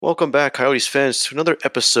Welcome back, Coyotes fans, to another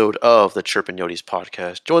episode of the Chirpin Yotes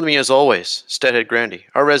podcast. Join me, as always, Steadhead Grandy,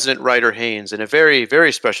 our resident writer Haynes, and a very,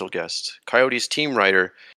 very special guest, Coyotes team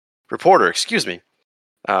reporter,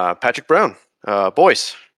 Patrick Brown.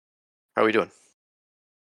 Boys, how are we doing?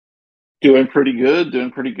 Doing pretty good.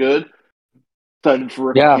 Excited for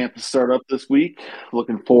rookie Yeah, camp to start up this week.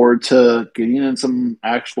 Looking forward to getting in some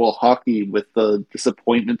actual hockey with the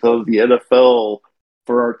disappointment of the NFL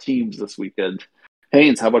for our teams this weekend.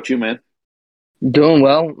 Haynes, how about you, man? doing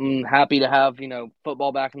well. I'm happy to have,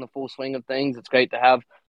 football back in the full swing of things. It's great to have,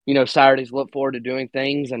 Saturdays to look forward to doing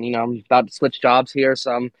things. And, I'm about to switch jobs here.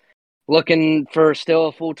 So I'm looking for still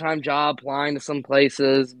a full-time job, applying to some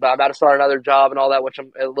places. But I'm about to start another job and all that, which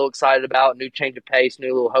I'm a little excited about. New change of pace,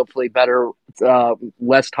 new little, hopefully better,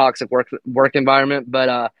 less toxic work environment.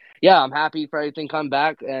 But, yeah, I'm happy for everything coming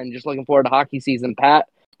back and just looking forward to hockey season. Pat,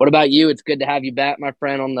 what about you? It's good to have you back, my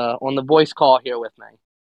friend, on the voice call here with me.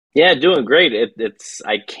 Yeah, doing great. It's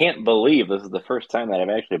I can't believe this is the first time that I've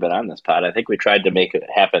actually been on this pod. I think we tried to make it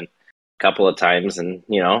happen a couple of times, and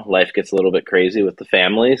life gets a little bit crazy with the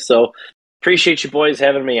family. So appreciate you boys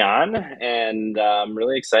having me on, and I'm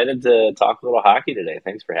really excited to talk a little hockey today.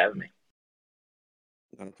 Thanks for having me.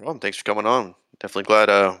 No problem. Thanks for coming on. Definitely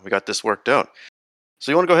glad we got this worked out.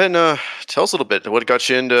 So you want to go ahead and tell us a little bit what got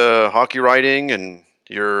you into hockey writing and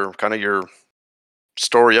your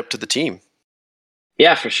story up to the team.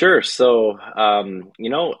 Yeah, for sure. So,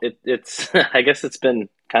 it's I guess it's been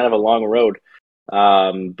kind of a long road.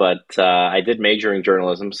 But I did major in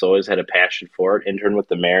journalism, so always had a passion for it. Interned with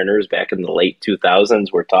the Mariners back in the late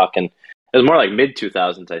 2000s. We're talking, it was more like mid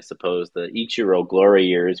 2000s, I suppose. The Ichiro glory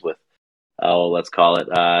years with, let's call it,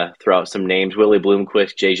 throw out some names: Willie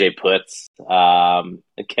Bloomquist, JJ Putz,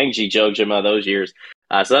 Kenji Jojima, those years.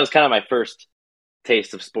 So that was kind of my first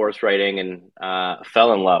taste of sports writing, and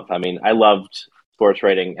fell in love. I mean, I loved sports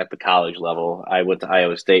writing at the college level. I went to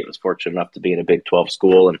Iowa State, was fortunate enough to be in a Big 12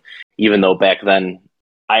 school, and even though back then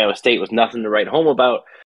Iowa State was nothing to write home about,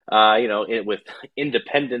 with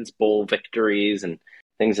Independence Bowl victories and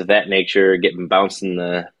things of that nature, getting bounced in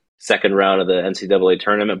the second round of the NCAA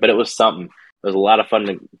tournament, but it was something. It was a lot of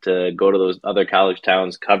fun to go to those other college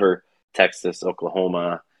towns, cover Texas,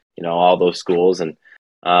 Oklahoma, all those schools, and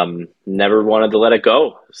never wanted to let it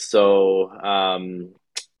go. So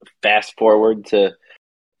fast forward to a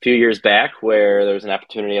few years back where there was an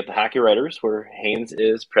opportunity at the Hockey Writers where Haynes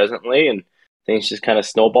is presently, and things just kind of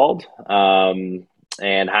snowballed. And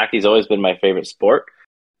hockey's always been my favorite sport.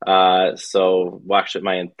 So watched it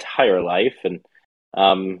my entire life, and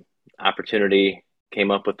opportunity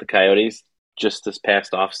came up with the Coyotes just this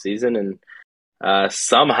past off season, and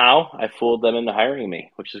somehow I fooled them into hiring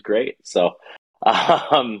me, which is great. So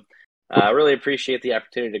I really appreciate the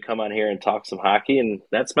opportunity to come on here and talk some hockey, and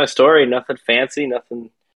that's my story. Nothing fancy, nothing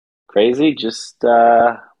crazy, just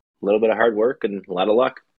a little bit of hard work and a lot of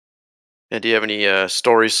luck. And do you have any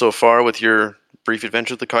stories so far with your brief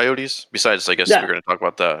adventure with the Coyotes? Besides, I guess Yeah. we're going to talk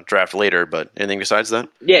about the draft later, but anything besides that?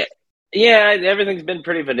 Yeah, everything's been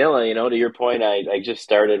pretty vanilla. To your point, I just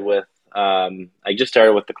started with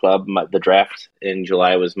the club. The draft in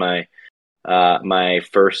July was my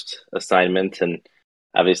first assignment, and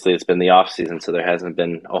obviously it's been the off season, so there hasn't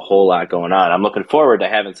been a whole lot going on. I'm looking forward to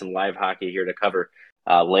having some live hockey here to cover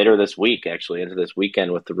later this week, actually into this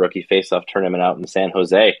weekend with the rookie face-off tournament out in San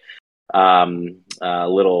Jose.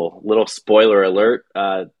 Little spoiler alert.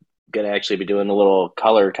 Going to actually be doing a little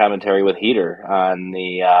color commentary with Heater on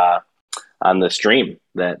the stream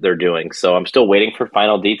that they're doing. So I'm still waiting for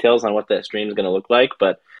final details on what that stream is going to look like,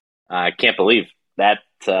 but I can't believe that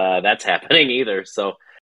that's happening either. So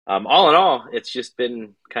all in all, it's just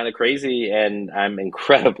been kind of crazy, and I'm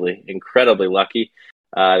incredibly, incredibly lucky.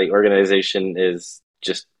 The organization is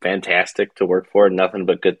just fantastic to work for. Nothing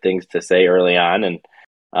but good things to say early on, and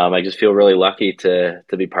I just feel really lucky to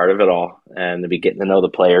be part of it all and to be getting to know the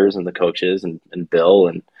players and the coaches and Bill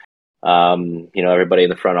and everybody in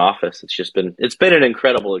the front office. It's been an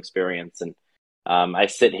incredible experience, and I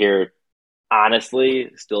sit here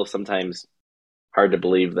honestly still sometimes hard to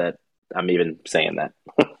believe that I'm even saying that.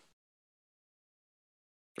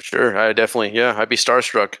 For sure. I'd be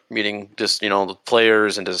starstruck meeting just, the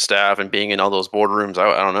players and the staff and being in all those boardrooms.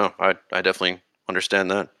 I don't know. I definitely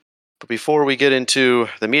understand that. But before we get into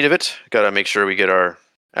the meat of it, got to make sure we get our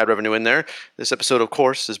ad revenue in there. This episode, of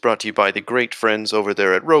course, is brought to you by the great friends over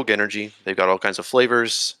there at Rogue Energy. They've got all kinds of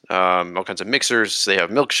flavors, all kinds of mixers. They have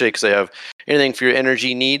milkshakes. They have anything for your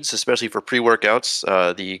energy needs, especially for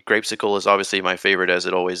pre-workouts. The Grapesicle is obviously my favorite, as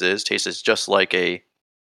it always is. Tastes just like a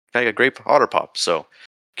grape otter pop. So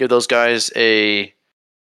give those guys a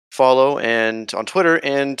follow and on Twitter,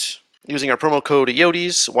 and Using our promo code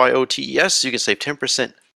Yotes, Yotes, you can save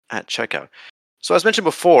 10% at checkout. So as mentioned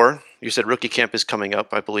before, you said rookie camp is coming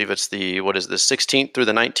up. I believe it's the 16th through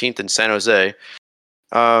the 19th in San Jose.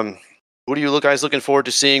 Who do you guys looking forward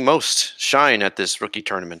to seeing most shine at this rookie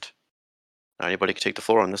tournament? Anybody can take the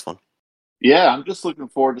floor on this one. Yeah, I'm just looking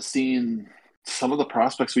forward to seeing some of the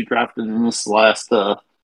prospects we drafted in this last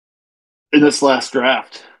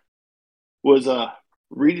draft. Was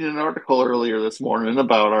reading an article earlier this morning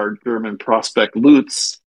about our German prospect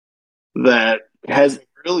Lutz that has me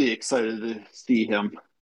really excited to see him.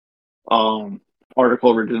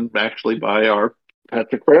 Article written actually by our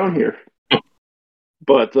Patrick Brown here.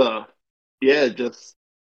 But yeah, just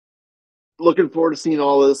looking forward to seeing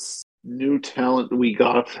all this new talent we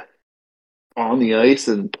got on the ice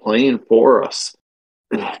and playing for us.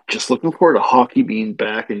 Just looking forward to hockey being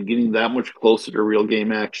back and getting that much closer to real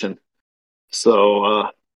game action. So,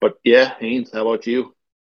 but yeah, Haynes, how about you?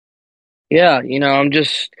 Yeah, I'm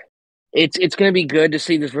just it's going to be good to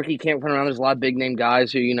see this rookie camp run around. There's a lot of big name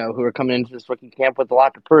guys who are coming into this rookie camp with a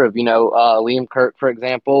lot to prove. Liam Kirk, for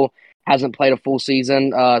example, hasn't played a full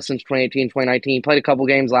season since 2018, 2019. Played a couple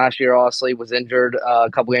games last year, honestly, was injured a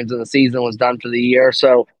couple games in the season, was done for the year.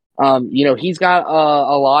 So, he's got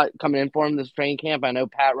a lot coming in for him this training camp. I know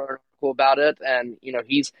Pat wrote an article about it, and,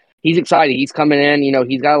 he's excited. He's coming in.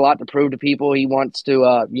 He's got a lot to prove to people. He wants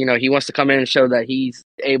to come in and show that he's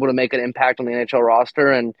able to make an impact on the NHL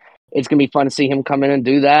roster, and it's going to be fun to see him come in and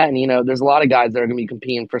do that. And, there's a lot of guys that are going to be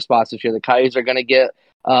competing for spots this year. The Coyotes are going to get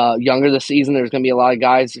younger this season. There's going to be a lot of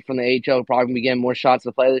guys from the AHL probably going to be getting more shots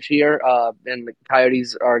to play this year. And the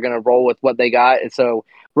Coyotes are going to roll with what they got. And so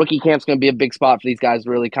rookie camp's going to be a big spot for these guys to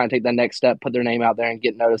really kind of take that next step, put their name out there, and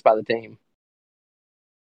get noticed by the team.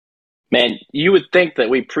 Man, you would think that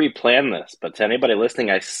we pre-planned this, but to anybody listening,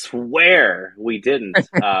 I swear we didn't.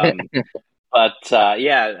 But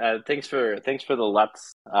thanks for the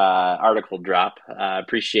Lutz article drop.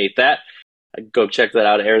 Appreciate that. Go check that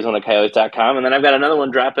out at ArizonaCoyotes.com, and then I've got another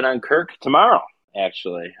one dropping on Kirk tomorrow.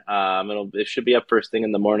 Actually, it should be up first thing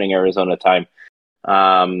in the morning Arizona time.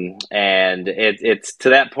 And it's to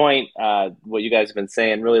that point. What you guys have been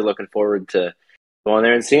saying. Really looking forward to going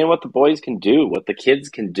there and seeing what the boys can do, what the kids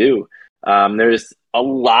can do. There's a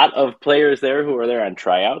lot of players there who are there on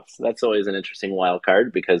tryouts. That's always an interesting wild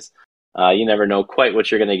card because you never know quite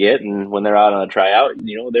what you're going to get, and when they're out on a tryout,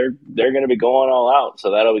 they're going to be going all out.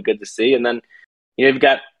 So that'll be good to see. And then you've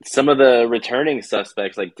got some of the returning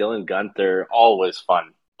suspects like Dylan Guenther. Always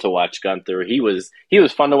fun to watch Guenther. He was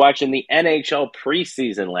fun to watch in the NHL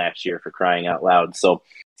preseason last year, for crying out loud. So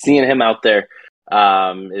seeing him out there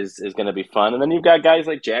is going to be fun. And then you've got guys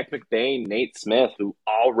like Jack McBain, Nate Smith, who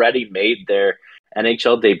already made their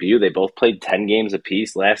NHL debut. They both played 10 games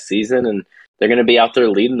apiece last season, and they're going to be out there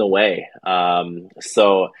leading the way.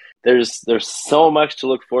 So there's so much to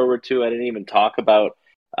look forward to. I didn't even talk about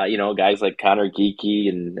guys like Connor Geekie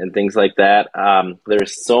and things like that.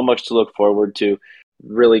 There's so much to look forward to.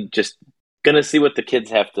 Really, just going to see what the kids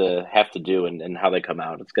have to do and how they come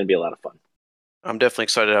out. It's going to be a lot of fun. I'm definitely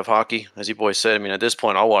excited to have hockey, as you boys said. I mean, at this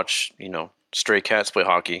point, I'll watch stray cats play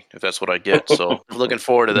hockey if that's what I get. So looking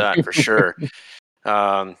forward to that for sure.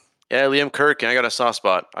 Yeah, Liam Kirk, I got a soft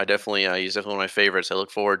spot. He's definitely one of my favorites. I look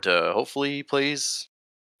forward to hopefully he plays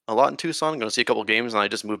a lot in Tucson. I'm going to see a couple games, and I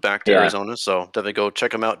just moved back to Arizona, so definitely go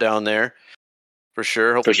check him out down there for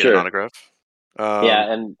sure. Hopefully get an autograph.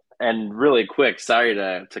 And really quick, sorry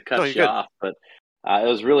to cut you off, but it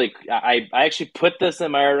was really I actually put this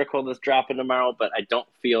in my article that's dropping tomorrow, but I don't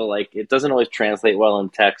feel like it doesn't always translate well in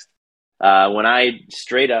text. When I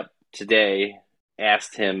straight up today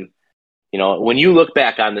asked him, when you look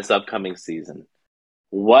back on this upcoming season,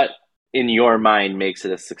 what in your mind makes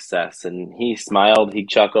it a success? And he smiled, he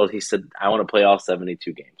chuckled, he said, I want to play all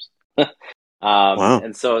 72 games. Wow.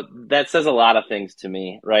 And so that says a lot of things to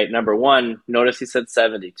me, right? Number one, notice he said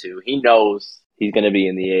 72. He knows he's going to be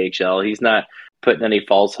in the AHL. He's not putting any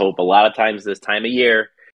false hope. A lot of times this time of year,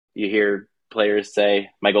 you hear players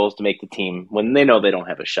say, my goal is to make the team, when they know they don't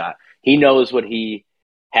have a shot. He knows what he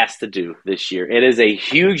has to do this year. It is a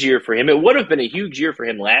huge year for him. It would have been a huge year for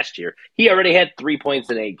him last year. He already had 3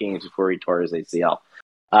 points in 8 games before he tore his ACL.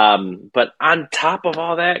 But on top of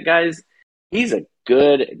all that, guys, he's a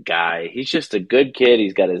good guy. He's just a good kid.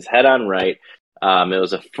 He's got his head on right. It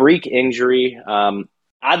was a freak injury.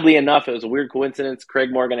 Oddly enough, it was a weird coincidence.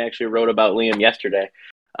 Craig Morgan actually wrote about Liam yesterday,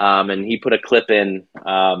 and he put a clip in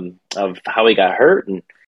of how he got hurt, and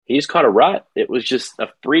he just caught a rut. It was just a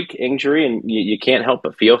freak injury, and you can't help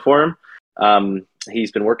but feel for him.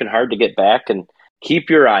 He's been working hard to get back, and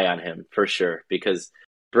keep your eye on him for sure, because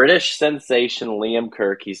British sensation Liam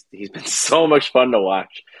Kirk, he's been so much fun to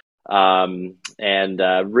watch. And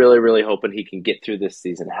really, really hoping he can get through this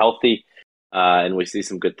season healthy, and we see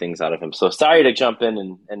some good things out of him. So sorry to jump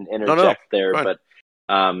in and interject there, fine. but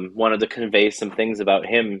wanted to convey some things about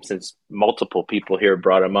him since multiple people here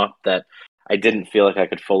brought him up that I didn't feel like I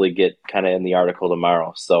could fully get kind of in the article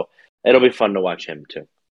tomorrow. So it'll be fun to watch him too.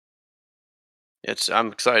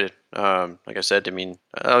 I'm excited. Like I said, I mean,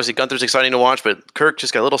 obviously Gunther's exciting to watch, but Kirk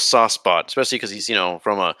just got a little soft spot, especially because he's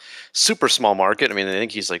from a super small market. I mean, I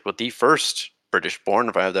think he's like the first British-born,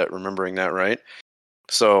 if I have that remembering that right.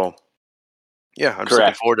 So yeah, I'm just looking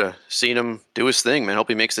Correct. forward to seeing him do his thing, man. Hope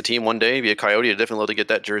he makes the team one day. Be a Coyote. I'd definitely love to get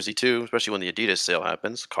that jersey too, especially when the Adidas sale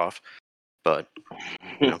happens. Cough, but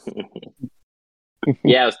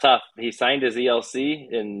Yeah, it was tough. He signed his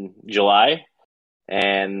ELC in July,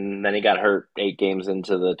 and then he got hurt 8 games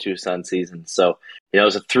into the Tucson season. So, it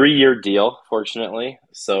was a 3-year deal, fortunately.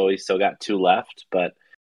 So he's still got 2 left, but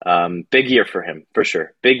big year for him, for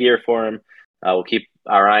sure. Big year for him. We'll keep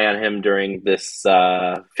our eye on him during this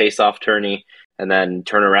face-off tourney and then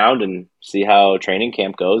turn around and see how training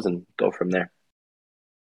camp goes and go from there.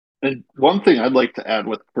 And one thing I'd like to add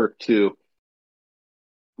with Kirk, too,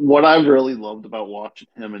 what I've really loved about watching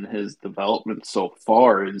him and his development so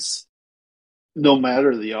far is no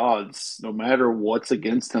matter the odds, no matter what's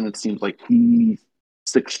against him, it seems like he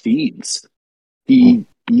succeeds. He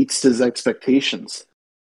beats his expectations.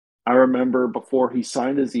 I remember before he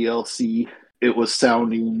signed his ELC, it was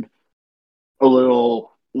sounding a little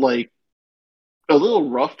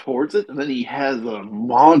rough towards it, and then he has a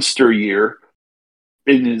monster year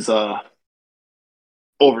in his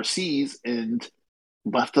overseas and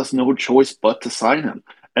left us no choice but to sign him.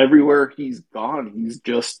 Everywhere he's gone, he's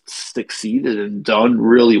just succeeded and done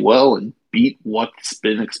really well and beat what's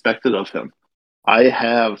been expected of him.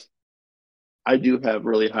 I do have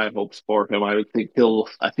really high hopes for him. I think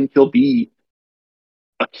he'll be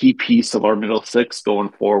a key piece of our middle six going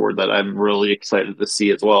forward that I'm really excited to see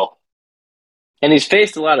as well. And he's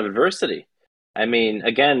faced a lot of adversity. I mean,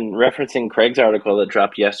 again, referencing Craig's article that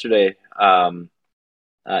dropped yesterday,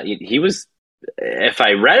 he was, if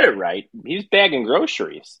I read it right, he was bagging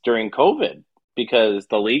groceries during COVID because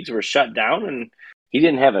the leagues were shut down and he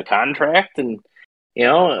didn't have a contract. And,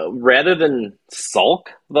 rather than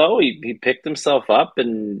sulk, though, he picked himself up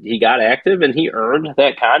and he got active and he earned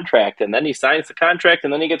that contract. And then he signs the contract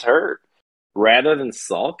and then he gets hurt. Rather than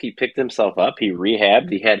sulk, he picked himself up, he rehabbed,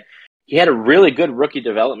 he had a really good rookie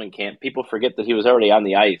development camp. People forget that he was already on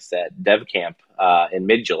the ice at Dev Camp in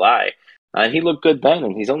mid-July. And he looked good then,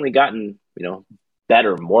 and he's only gotten,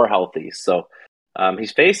 better, more healthy. So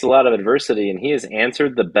he's faced a lot of adversity, and he has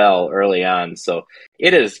answered the bell early on. So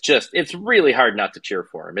it's really hard not to cheer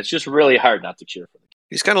for him. It's just really hard not to cheer for him.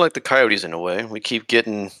 He's kind of like the Coyotes in a way. We keep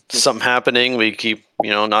getting something happening. We keep,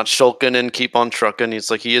 not shulking and keep on trucking.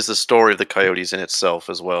 It's like he is the story of the Coyotes in itself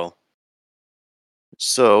as well.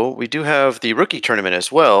 So we do have the rookie tournament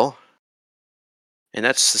as well. And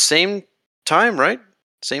that's the same time, right?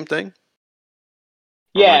 Same thing?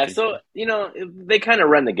 Yeah, so, they kind of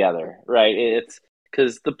run together, right? It's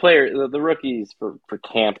because the rookies for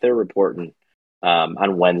camp, they're reporting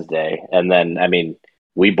on Wednesday. And then,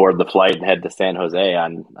 we board the flight and head to San Jose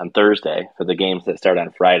on Thursday for the games that start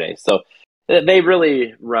on Friday. So they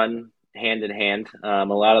really run hand in hand. A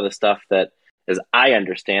lot of the stuff that, as I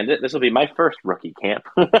understand it, this will be my first rookie camp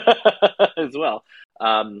as well.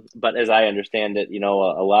 But as I understand it, a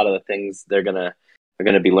lot of the things they're gonna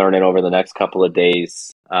be learning over the next couple of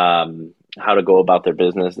days, how to go about their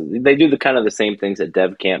business. They do the same things at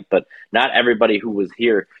Dev Camp, but not everybody who was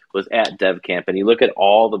here was at Dev Camp. And you look at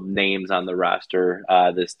all the names on the roster,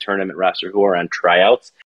 this tournament roster, who are on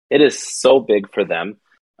tryouts. It is so big for them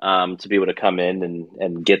to be able to come in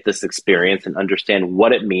and get this experience and understand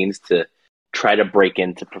what it means to try to break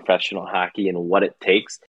into professional hockey and what it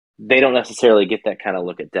takes. They don't necessarily get that kind of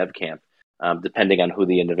look at Dev Camp, depending on who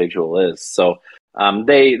the individual is. So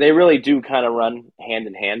they really do kind of run hand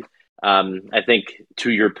in hand. I think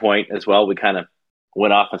to your point as well, we kind of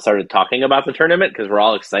went off and started talking about the tournament because we're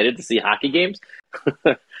all excited to see hockey games.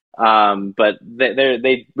 But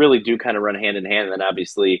they really do kind of run hand in hand. And then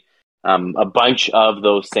obviously a bunch of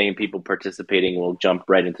those same people participating will jump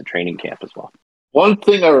right into training camp as well. One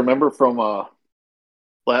thing I remember from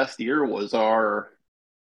last year was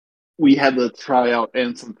we had the tryout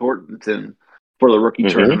Anson Thornton for the rookie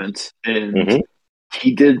tournament, and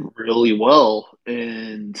he did really well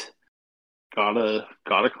and got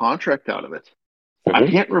a contract out of it. I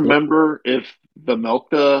can't remember if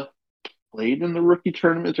Vemelka played in the rookie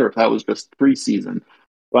tournament or if that was just preseason,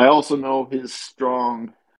 but I also know his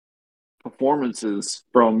strong performances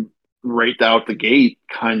from right out the gate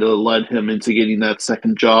kind of led him into getting that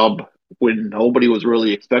second job when nobody was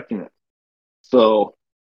really expecting it. So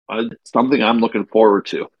it's something I'm looking forward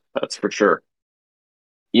to. That's for sure.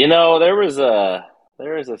 There was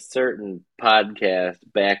a certain podcast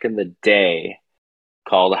back in the day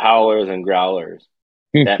called Howlers and Growlers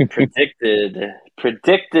that predicted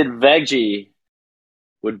Veggie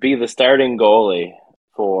would be the starting goalie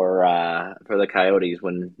for the Coyotes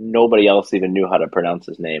when nobody else even knew how to pronounce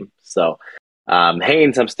his name. So,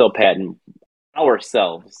 Haynes, I'm still patting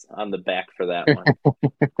ourselves on the back for that one.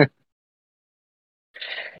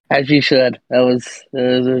 As you should. Those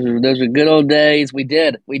were good old days. We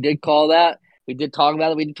did call that. We did talk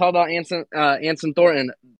about it. We did talk about Anson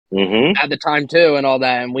Thornton Mm-hmm. at the time too, and all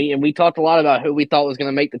that. And we talked a lot about who we thought was going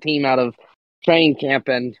to make the team out of training camp.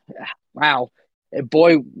 And wow,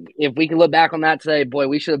 boy, if we could look back on that today, boy,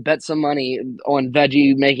 we should have bet some money on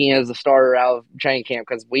Veggie making it as a starter out of training camp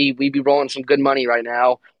because we'd be rolling some good money right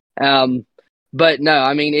now. But no,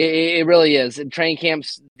 I mean, it really is. Training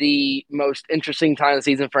camp's the most interesting time of the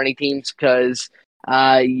season for any teams because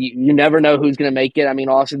you never know who's going to make it. I mean,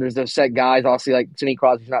 obviously, there's those set guys. Obviously, like Sidney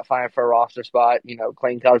Crosby's not fighting for a roster spot.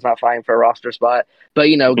 Clayton Taylor's not fighting for a roster spot. But,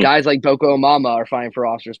 guys like Boko Omama are fighting for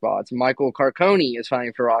roster spots. Michael Carcone is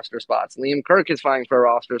fighting for roster spots. Liam Kirk is fighting for a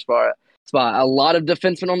roster spot. A lot of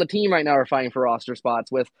defensemen on the team right now are fighting for roster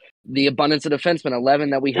spots with the abundance of defensemen,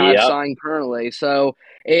 11 that we have Yep. signed currently. So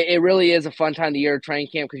it really is a fun time of the year of training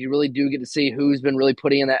camp because you really do get to see who's been really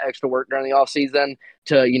putting in that extra work during the offseason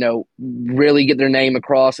to, really get their name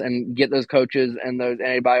across and get those coaches and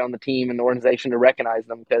anybody on the team and the organization to recognize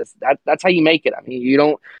them because that's how you make it. I mean, you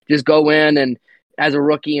don't just go in and as a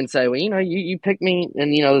rookie and say, well, you picked me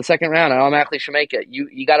in, the second round, I automatically should make it.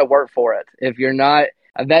 You got to work for it. If you're not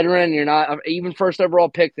a veteran, you're not even first overall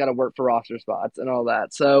pick, got to work for roster spots and all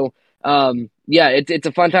that. So, yeah, it's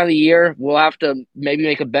a fun time of the year. We'll have to maybe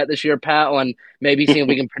make a bet this year, Pat, on maybe seeing if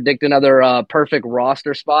we can predict another perfect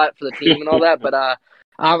roster spot for the team and all that. But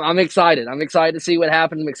I'm excited. I'm excited to see what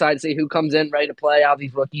happens. I'm excited to see who comes in ready to play out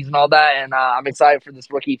these rookies and all that. And I'm excited for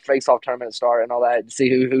this rookie face-off tournament to start and all that. To see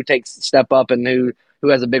who takes a step up and who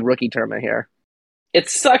has a big rookie tournament here.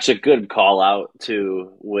 It's such a good call out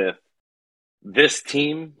too with this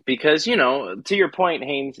team because to your point,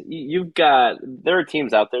 Haynes, there are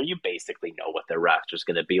teams out there you basically know what their roster is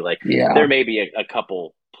going to be like. Yeah. There may be a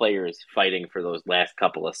couple players fighting for those last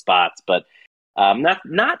couple of spots, but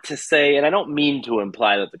not to say, and I don't mean to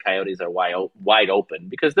imply that the Coyotes are wide open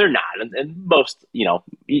because they're not, and most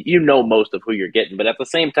most of who you're getting, but at the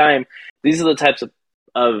same time, these are the types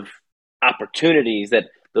of opportunities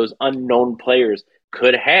that those unknown players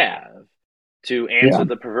could have to answer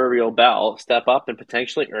the proverbial bell, step up, and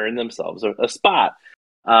potentially earn themselves a spot.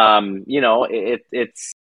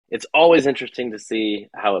 It's always interesting to see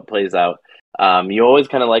how it plays out. You always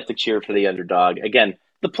kind of like to cheer for the underdog. Again,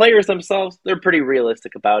 the players themselves, they're pretty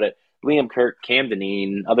realistic about it. Liam Kirk, Cam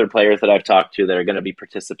Dineen, other players that I've talked to that are going to be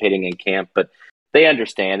participating in camp, but they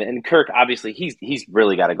understand. And Kirk, obviously, he's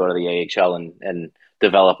really got to go to the AHL and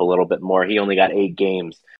develop a little bit more. He only got 8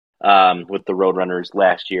 games with the Roadrunners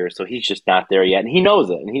last year, so he's just not there yet. And he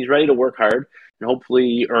knows it, and he's ready to work hard and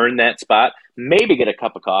hopefully earn that spot. Maybe get a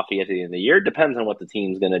cup of coffee at the end of the year. Depends on what the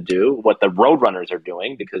team's going to do, what the Roadrunners are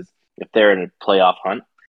doing, because if they're in a playoff hunt,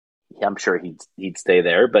 I'm sure he'd stay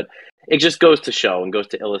there. But it just goes to show and goes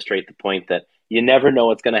to illustrate the point that you never know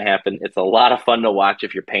what's going to happen. It's a lot of fun to watch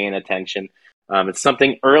if you're paying attention. It's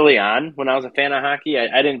something early on when I was a fan of hockey,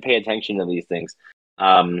 I didn't pay attention to these things.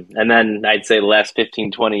 And then I'd say the last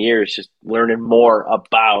 15, 20 years, just learning more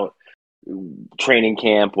about training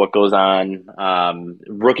camp, what goes on,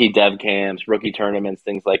 rookie dev camps, rookie tournaments,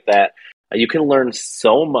 things like that. You can learn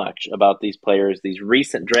so much about these players, these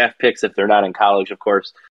recent draft picks, if they're not in college, of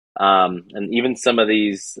course, and even some of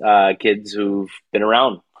these kids who've been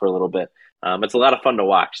around for a little bit. It's a lot of fun to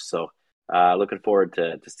watch. So looking forward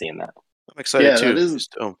to seeing that. I'm excited too.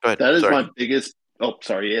 That is my biggest. Oh,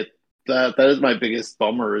 sorry. That is my biggest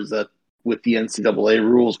bummer is that with the NCAA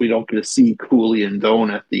rules, we don't get to see Cooley and Doan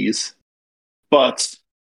at these. But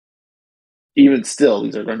even still,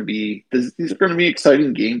 these are going to be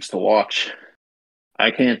exciting games to watch. I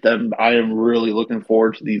am really looking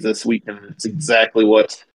forward to these this weekend. It's exactly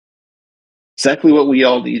what we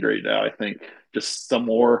all need right now. I think just some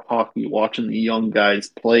more hockey, watching the young guys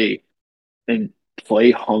play and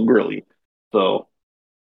play hungrily. So.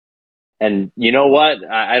 And you know what?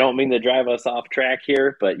 I don't mean to drive us off track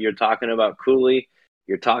here, but you're talking about Cooley.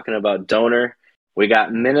 You're talking about Donor. We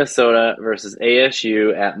got Minnesota versus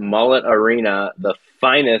ASU at Mullet Arena, the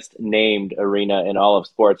finest named arena in all of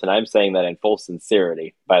sports. And I'm saying that in full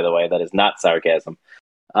sincerity, by the way. That is not sarcasm.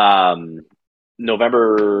 November,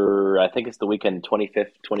 I think it's the weekend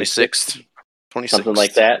 25th, 26th, 26th. something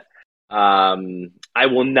like that. I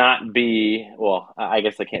will not be, well, I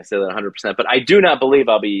guess I can't say that 100%, but I do not believe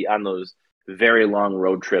I'll be on those very long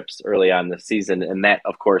road trips early on this season. And that,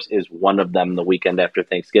 of course, is one of them the weekend after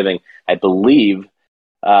Thanksgiving. I believe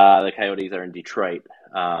the Coyotes are in Detroit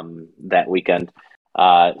that weekend.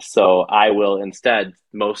 So I will instead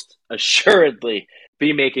most assuredly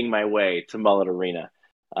be making my way to Mullet Arena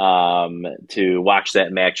to watch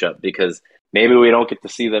that matchup, because maybe we don't get to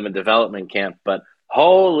see them in development camp, but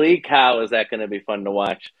holy cow, is that going to be fun to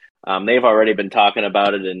watch. They've already been talking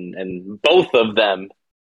about it, and both of them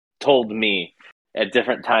told me at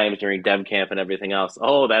different times during dev camp and everything else,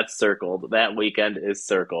 oh, that's circled. That weekend is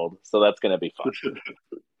circled. So that's going to be fun.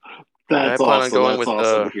 I That's plan on awesome. going That's with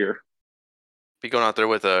awesome to hear. be going out there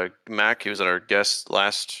with Mac. He was our guest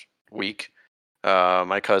last week.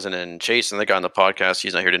 My cousin and Chase, and the guy on the podcast.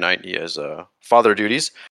 He's not here tonight. He has father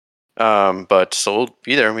duties. But so we'll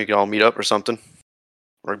be there. We can all meet up or something.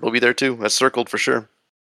 Or we'll be there too. That's circled for sure.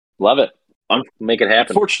 Love it. Make it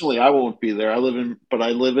happen. Unfortunately, I won't be there. I live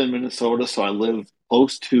in Minnesota, so I live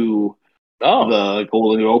close to the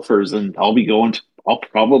Golden Gophers, and I'll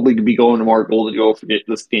probably be going to more Golden Gopher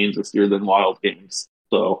games this year than Wild games.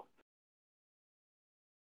 So,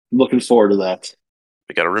 looking forward to that.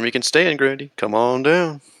 We got a room you can stay in, Grady. Come on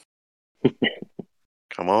down.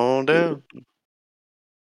 Come on down.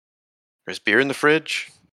 There's beer in the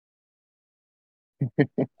fridge.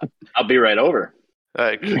 I'll be right over.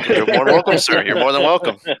 You're more than welcome, sir. You're more than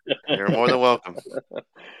welcome. You're more than welcome.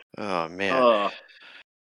 Oh man,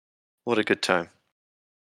 what a good time!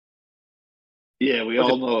 Yeah, we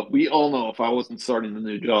all know. If I wasn't starting the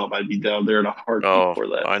new job, I'd be down there in a heartbeat for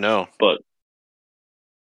that. I know, but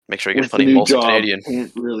make sure you get plenty of Molson Canadian.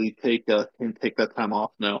 Can't really take that time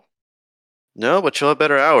off now. No, but you'll have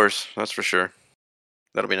better hours. That's for sure.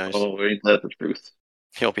 That'll be nice. Oh, ain't that the truth?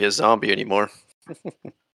 You won't be a zombie anymore.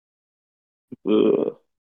 Oh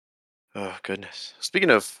goodness! Speaking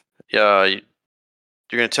of, you're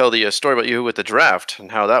going to tell the story about you with the draft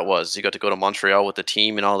and how that was. You got to go to Montreal with the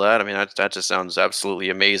team and all that. I mean, that just sounds absolutely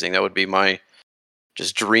amazing. That would be my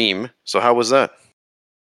just dream. So how was that?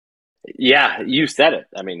 Yeah, you said it.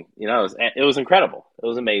 I mean, it was incredible. It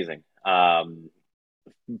was amazing.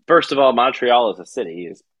 First of all, Montreal as a city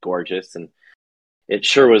is gorgeous, and it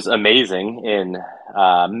sure was amazing in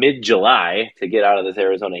mid-July to get out of this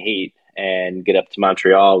Arizona heat and get up to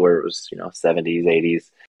Montreal where it was, 70s,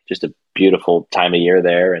 80s, just a beautiful time of year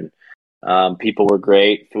there. And people were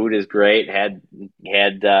great. Food is great. Had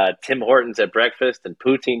Tim Hortons at breakfast and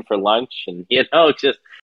poutine for lunch, and just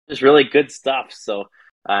really good stuff. So,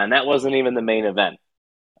 and that wasn't even the main event.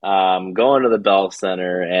 Going to the Bell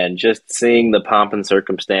Center and just seeing the pomp and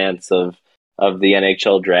circumstance of the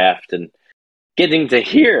NHL draft and getting to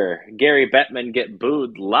hear Gary Bettman get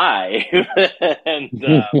booed live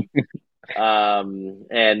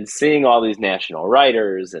and seeing all these national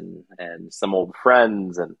writers and some old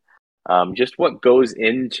friends and just what goes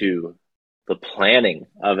into the planning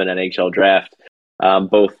of an NHL draft,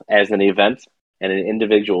 both as an event and an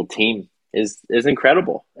individual team is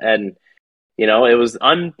incredible. And, it was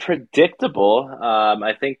unpredictable.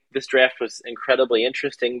 I think this draft was incredibly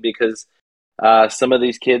interesting because some of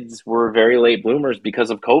these kids were very late bloomers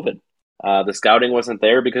because of COVID. The scouting wasn't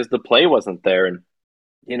there because the play wasn't there. And,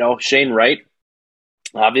 Shane Wright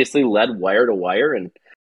obviously led wire to wire. And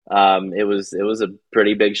it was a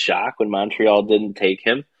pretty big shock when Montreal didn't take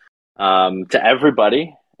him. To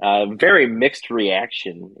everybody, very mixed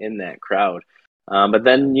reaction in that crowd. But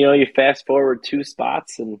then, you fast forward 2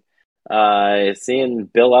 spots and seeing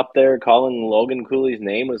Bill up there calling Logan Cooley's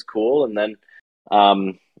name was cool. And then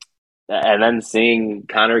seeing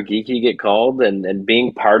Connor Geekie get called and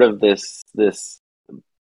being part of this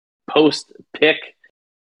post-pick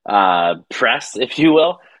press, if you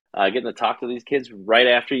will, getting to talk to these kids right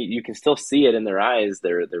after, you can still see it in their eyes.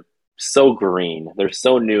 They're so green. They're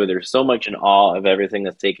so new. They're so much in awe of everything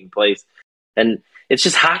that's taking place. And it's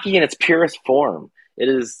just hockey in its purest form. It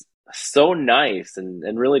is so nice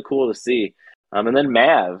and really cool to see. And then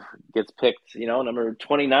Mav gets picked, number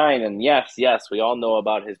 29. And yes, we all know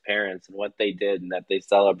about his parents and what they did and that they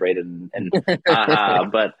celebrated and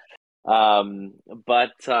but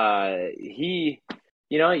he,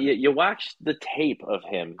 you watch the tape of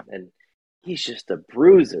him and he's just a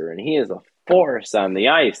bruiser and he is a force on the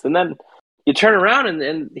ice. And then you turn around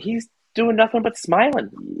and he's doing nothing but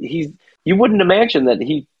smiling. You wouldn't imagine that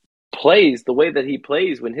he plays the way that he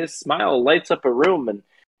plays when his smile lights up a room, and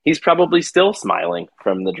he's probably still smiling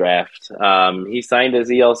from the draft. He signed his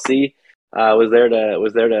ELC, was there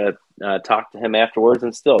to talked to him afterwards,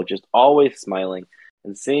 and still just always smiling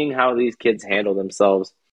and seeing how these kids handle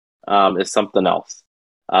themselves is something else.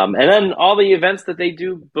 And then all the events that they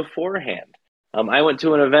do beforehand. I went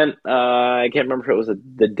to an event, I can't remember if it was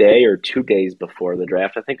the day or 2 days before the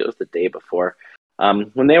draft. I think it was the day before.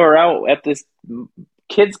 When they were out at this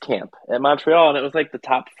kids camp at Montreal, and it was like the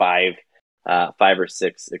top 5 or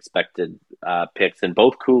 6 expected picks, and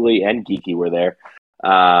both Cooley and Geeky were there.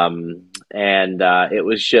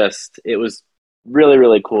 It was really,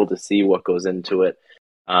 really cool to see what goes into it.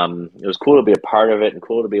 It was cool to be a part of it and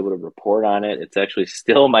cool to be able to report on it. It's actually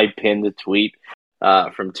still my pinned tweet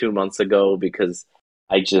from 2 months ago because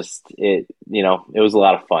it was a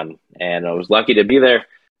lot of fun, and I was lucky to be there.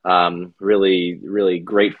 Really, really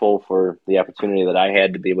grateful for the opportunity that I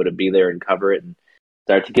had to be able to be there and cover it and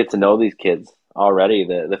start to get to know these kids already,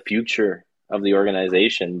 the future of the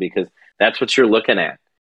organization, because that's what you're looking at.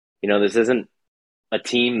 This isn't a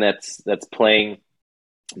team that's playing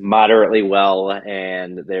moderately well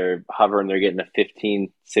and they're hovering, they're getting a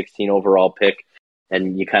 15, 16 overall pick,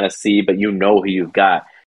 and you kind of see, but who you've got.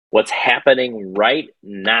 What's happening right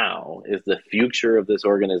now is the future of this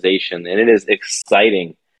organization, and it is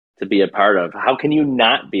exciting to be a part of. How can you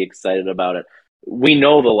not be excited about it? We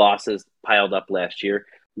know the losses piled up last year.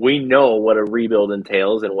 We know what a rebuild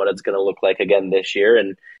entails and what it's going to look like again this year,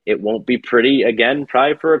 and it won't be pretty again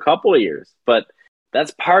probably for a couple of years, but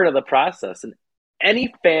that's part of the process. And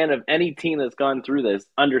any fan of any team that's gone through this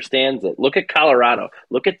understands it. Look at Colorado.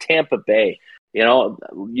 Look at Tampa Bay. You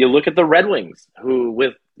look at the Red Wings, who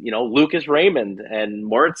with, Lucas Raymond and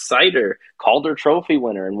Moritz Seider, Calder Trophy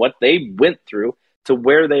winner, and what they went through to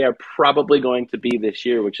where they are probably going to be this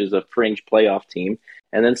year, which is a fringe playoff team,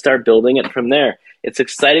 and then start building it from there. It's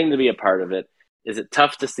exciting to be a part of it. Is it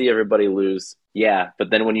tough to see everybody lose? Yeah, but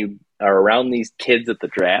then when you are around these kids at the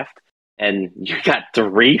draft and you got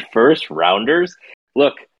 3 first-rounders,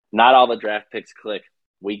 look, not all the draft picks click.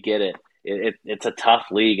 We get it. It's a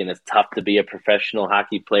tough league, and it's tough to be a professional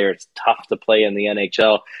hockey player. It's tough to play in the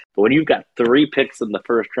NHL. But when you've got 3 picks in the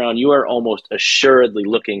first round, you are almost assuredly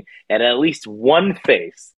looking at least one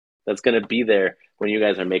face that's going to be there when you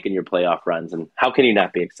guys are making your playoff runs. And how can you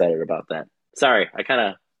not be excited about that? Sorry, I kind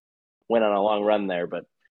of went on a long run there, but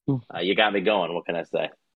you got me going. What can I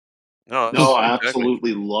say? No, I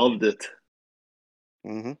absolutely loved it.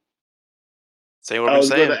 Mm-hmm. Say what I was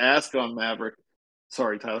saying. going to ask on Maverick.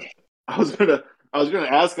 Sorry, Tyler. I was gonna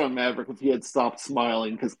ask on Maverick if he had stopped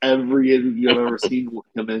smiling, because every interview I've ever seen with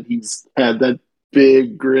him, and he's had that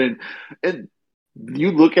big grin, and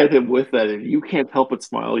you look at him with that, and you can't help but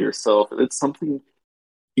smile yourself. It's something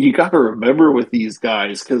you got to remember with these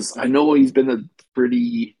guys, because I know he's been a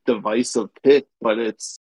pretty divisive pick, but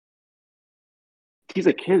he's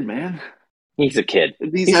a kid, man. He's a kid.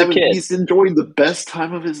 He's enjoying the best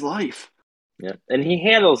time of his life. Yeah, and he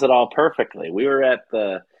handles it all perfectly. We were at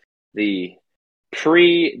the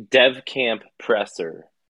pre-dev camp presser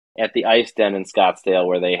at the Ice Den in Scottsdale,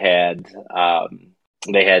 where they had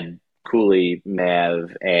Cooley,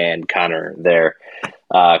 Mav, and Connor there.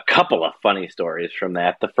 A couple of funny stories from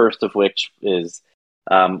that. The first of which is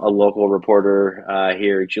a local reporter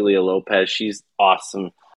here, Julia Lopez. She's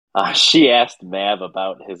awesome. She asked Mav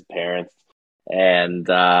about his parents. And,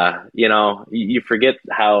 you forget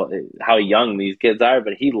how young these kids are,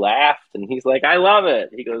 but he laughed and he's like, I love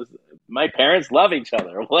it. He goes, my parents love each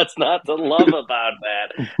other. What's not to love about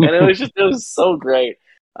that? And it was so great.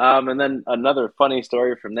 And then another funny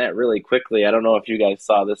story from that really quickly. I don't know if you guys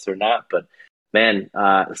saw this or not, but man,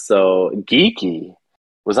 so Geeky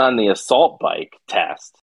was on the assault bike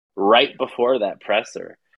test right before that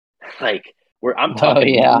presser. I'm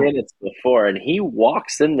talking minutes before, and he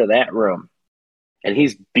walks into that room. And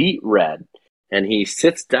he's beat red, and he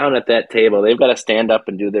sits down at that table. They've got to stand up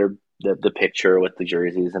and do the picture with the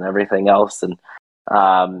jerseys and everything else. And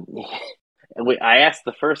I asked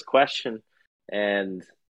the first question, and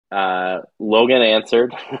Logan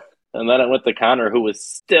answered, and then it went to Connor, who was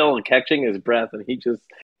still catching his breath, and he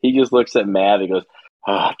just looks at Matt. He goes,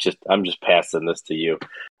 I'm just passing this to you.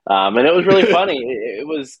 And it was really funny. It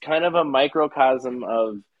was kind of a microcosm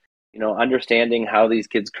of understanding how these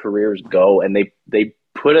kids' careers go, and they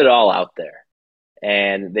put it all out there,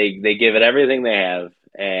 and they give it everything they have,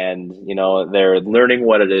 and they're learning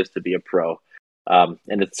what it is to be a pro, and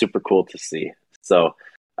it's super cool to see. So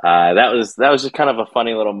that was just kind of a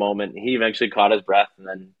funny little moment. He eventually caught his breath, and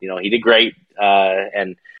then he did great.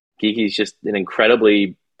 And Geeky's just an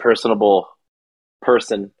incredibly personable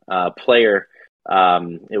person, player.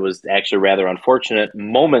 It was actually rather unfortunate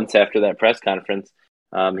moments after that press conference.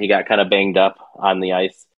 He got kind of banged up on the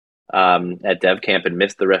ice at Dev Camp and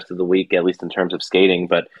missed the rest of the week, at least in terms of skating.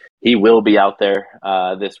 But he will be out there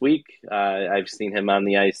this week. I've seen him on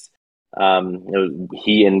the ice.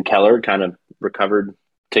 He and Keller kind of recovered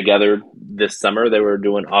together this summer. They were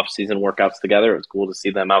doing off-season workouts together. It was cool to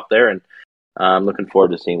see them out there, and I'm looking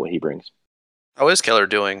forward to seeing what he brings. How is Keller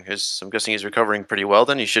doing? I'm guessing he's recovering pretty well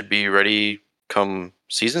then. He should be ready come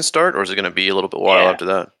season start, or is it going to be a little bit while after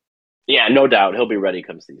that? Yeah, no doubt. He'll be ready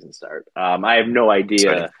come season start. I have no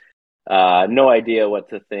idea. No idea what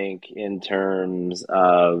to think in terms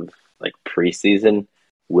of like preseason.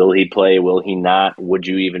 Will he play? Will he not? Would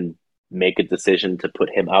you even make a decision to put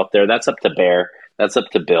him out there? That's up to Bear. That's up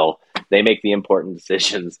to Bill. They make the important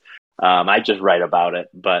decisions. I just write about it,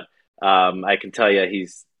 but I can tell you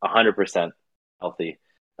he's 100% healthy.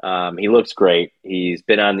 He looks great. He's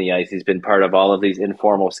been on the ice. He's been part of all of these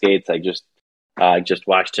informal skates. I just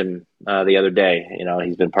watched him the other day. You know,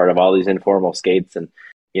 he's been part of all these informal skates, and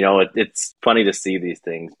you know, it's funny to see these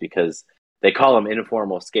things because they call them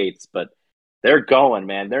informal skates, but they're going,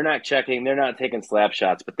 man. They're not checking. They're not taking slap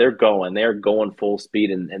shots, but they're going. They're going full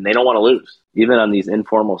speed, and they don't want to lose, even on these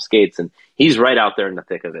informal skates. And he's right out there in the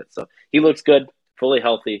thick of it. So he looks good, fully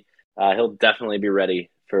healthy. He'll definitely be ready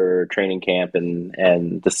for training camp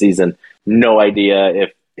and the season. No idea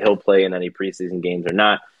if he'll play in any preseason games or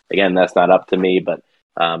not. Again, that's not up to me, but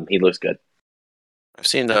he looks good. I've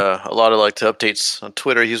seen a lot of the updates on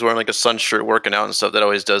Twitter. He's wearing a sun shirt working out and stuff. That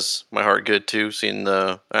always does my heart good too, seeing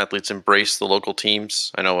the athletes embrace the local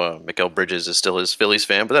teams. I know Mikael Bridges is still his Phillies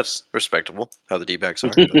fan, but that's respectable how the D-backs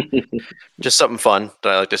are. Just something fun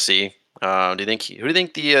that I like to see. Who do you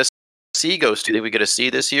think the C goes to? Do you think we get a C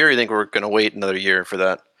this year, or do you think we're going to wait another year for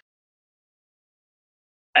that?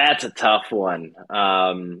 That's a tough one.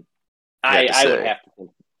 I would have to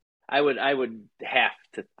think. I would have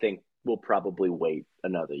to think we'll probably wait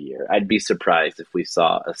another year. I'd be surprised if we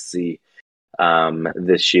saw a C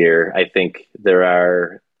this year. I think there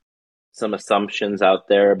are some assumptions out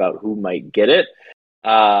there about who might get it.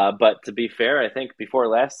 But to be fair, I think before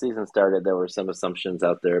last season started, there were some assumptions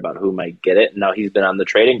out there about who might get it. Now he's been on the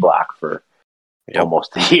trading block for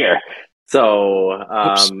almost a year. So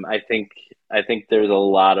I think there's a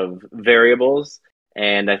lot of variables.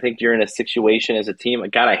 And I think you're in a situation as a team.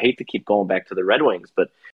 God, I hate to keep going back to the Red Wings, but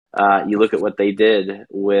you look at what they did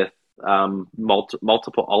with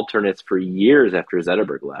multiple alternates for years after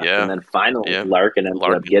Zetterberg left, and then finally Larkin ended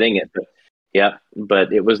up getting it.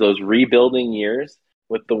 But it was those rebuilding years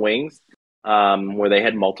with the Wings where they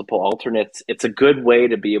had multiple alternates. It's a good way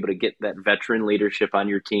to be able to get that veteran leadership on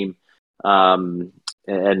your team and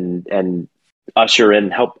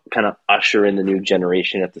help kind of usher in the new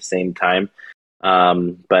generation at the same time.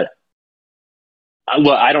 But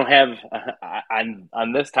I don't have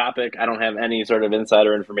on this topic. I don't have any sort of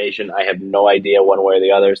insider information. I have no idea one way or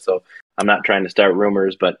the other. So I'm not trying to start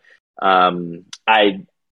rumors, but I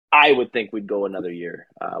would think we'd go another year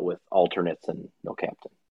with alternates and no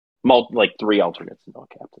captain, like 3 alternates and no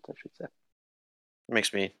captains, I should say. It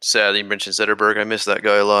makes me sad that you mentioned Zetterberg. I miss that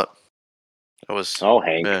guy a lot.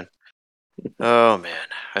 Hank. Man. Oh man,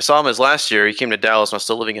 I saw him his last year. He came to Dallas, and I was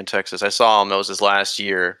still living in Texas. I saw him. That was his last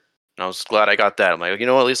year, and I was glad I got that. I'm like, you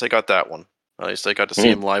know what? At least I got that one. At least I got to see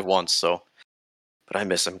him live once. So, but I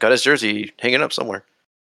miss him. Got his jersey hanging up somewhere.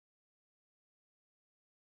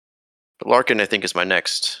 But Larkin, I think, is my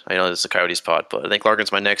next. I know this is a Coyotes pod, but I think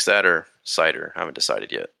Larkin's my next. That or Cider. I haven't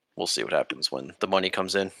decided yet. We'll see what happens when the money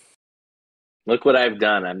comes in. Look what I've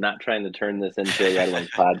done. I'm not trying to turn this into a Red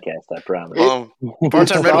Wings podcast, I promise. Well,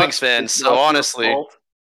 part-time Red Wings fan, so honestly.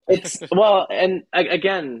 And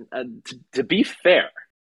again, to be fair,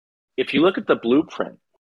 if you look at the blueprint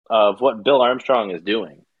of what Bill Armstrong is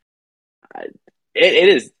doing, it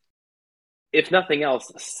is, if nothing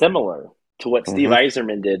else, similar to what Steve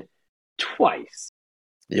Yzerman did twice,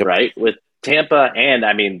 right? With Tampa, and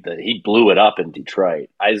I mean, he blew it up in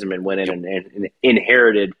Detroit. Yzerman went in and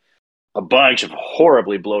inherited a bunch of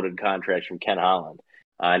horribly bloated contracts from Ken Holland,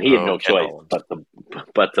 and he had no choice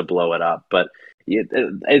but to blow it up. But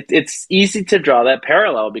it's easy to draw that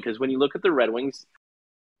parallel because when you look at the Red Wings,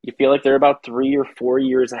 you feel like they're about 3 or 4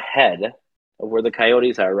 years ahead of where the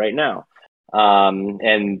Coyotes are right now,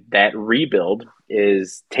 and that rebuild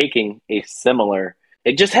is taking a similar.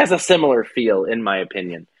 It just has a similar feel, in my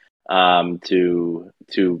opinion, to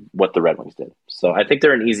what the Red Wings did. So I think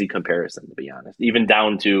they're an easy comparison, to be honest, even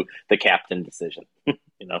down to the captain decision. You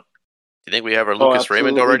know, do you think we have our Lucas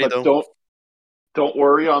Raymond already, though? Don't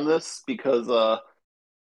worry on this because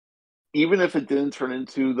even if it didn't turn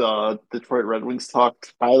into the Detroit Red Wings talk,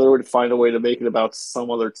 Tyler would find a way to make it about some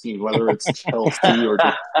other team, whether it's Chelsea or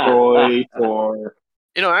Detroit or.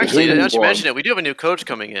 Actually, now that you mention it, we do have a new coach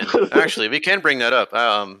coming in. Actually, we can bring that up.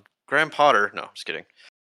 Graham Potter. No, just kidding.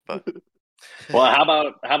 But Well,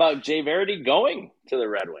 how about Jay Verity going to the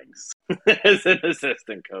Red Wings as an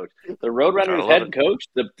assistant coach? The Gotta Roadrunners love head coach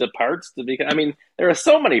departs to become. I mean, there are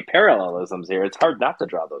so many parallelisms here. It's hard not to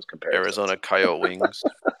draw those comparisons. Arizona Coyote Wings.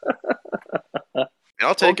 I'll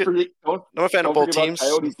Don't take it. forget, don't, I'm a fan of don't both forget about teams.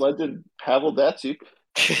 Coyotes legend Pavel Datsyuk.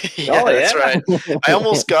 Yeah, Oh, that's yeah? right. I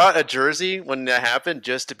almost got a jersey when that happened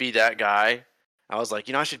just to be that guy. I was like,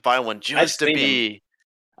 I should buy one I've just to seen them. be.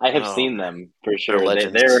 I have Oh, seen them for they're sure.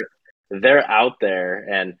 legends. They're out there,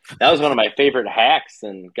 and that was one of my favorite hacks.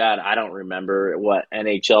 And God, I don't remember what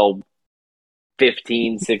NHL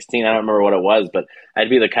 15, 16. I don't remember what it was, but I'd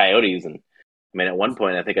be the Coyotes, and I mean, at one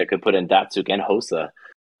point, I think I could put in Datsuk and Hossa.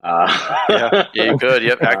 Yeah, you could.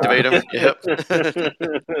 Yep, activate him. Yep.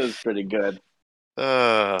 It was pretty good.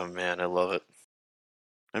 Oh man, I love it.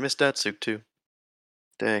 I miss that soup too.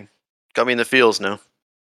 Dang, got me in the feels now.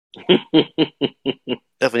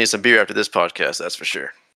 Definitely need some beer after this podcast. That's for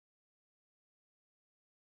sure.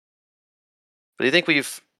 But do you think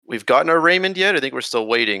we've gotten our Raymond yet? Or do you think we're still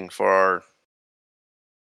waiting for our?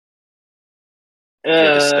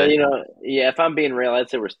 Yeah. If I'm being real, I'd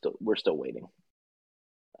say we're still waiting.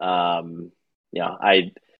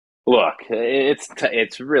 I look.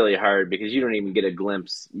 It's really hard because you don't even get a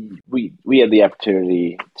glimpse. We had the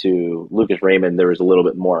opportunity to Lucas Raymond. There was a little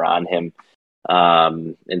bit more on him,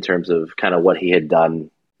 in terms of kind of what he had done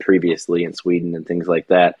previously in Sweden and things like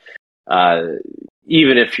that.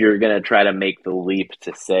 Even if you're going to try to make the leap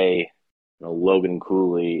to say, Logan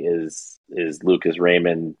Cooley is Lucas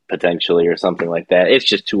Raymond potentially or something like that, it's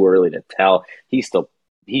just too early to tell. He's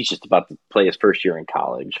just about to play his first year in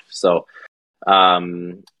college. So I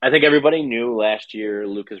think everybody knew last year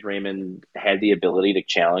Lucas Raymond had the ability to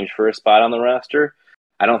challenge for a spot on the roster.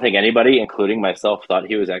 I don't think anybody, including myself, thought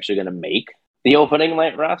he was actually going to make the opening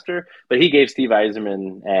night roster, but he gave Steve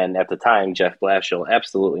Yzerman and at the time Jeff Blashill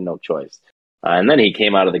absolutely no choice. And then he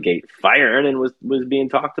came out of the gate firing and was being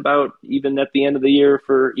talked about even at the end of the year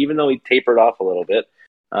even though he tapered off a little bit,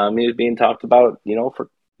 he was being talked about, for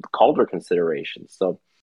Calder considerations. So,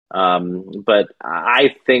 but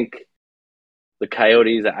I think the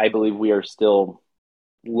Coyotes, I believe we are still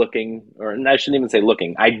looking, or I shouldn't even say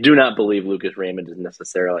looking. I do not believe Lucas Raymond is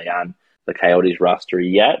necessarily on the Coyotes roster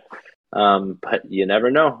yet. But you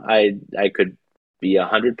never know. I could be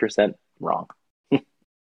 100% wrong.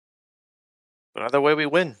 But either way, we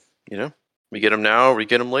win. We get him now, or we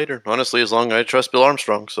get him later. Honestly, as long as I trust Bill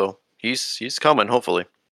Armstrong, so he's coming. Hopefully.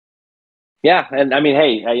 Yeah, and I mean,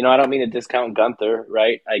 hey, I don't mean to discount Gunther,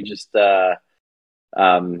 right? I just,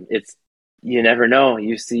 it's you never know.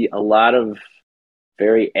 You see a lot of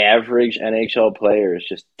very average NHL players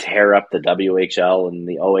just tear up the WHL and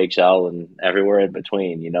the OHL and everywhere in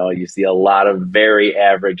between. You see a lot of very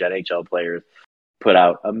average NHL players put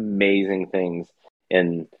out amazing things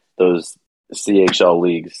in those CHL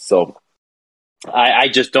leagues. So I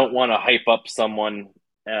just don't want to hype up someone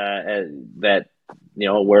that,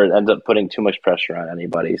 where it ends up putting too much pressure on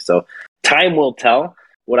anybody. So time will tell.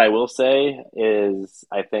 What I will say is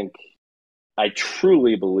I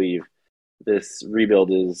truly believe this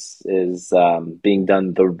rebuild is being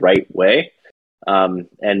done the right way.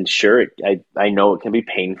 And sure, I know it can be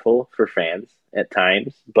painful for fans at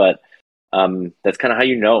times, but that's kind of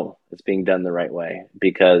how it's being done the right way,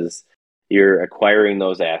 because you're acquiring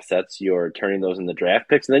those assets, you're turning those into draft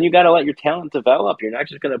picks, and then you got to let your talent develop. You're not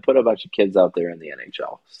just going to put a bunch of kids out there in the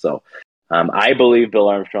NHL. So I believe Bill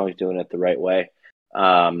Armstrong is doing it the right way.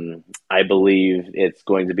 I believe it's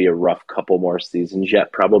going to be a rough couple more seasons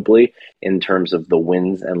yet, probably, in terms of the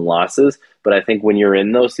wins and losses. But I think when you're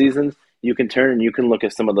in those seasons, you can turn and you can look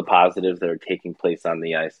at some of the positives that are taking place on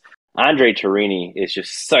the ice. Andre Torini is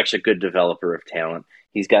just such a good developer of talent.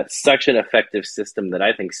 He's got such an effective system that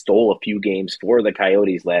I think stole a few games for the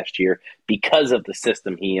Coyotes last year because of the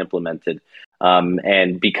system he implemented.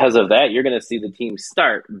 And because of that, you're going to see the team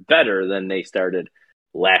start better than they started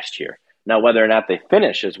last year. Now, whether or not they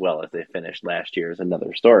finish as well as they finished last year is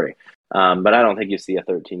another story. But I don't think you see a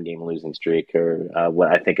 13-game losing streak, or what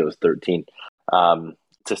I think it was 13,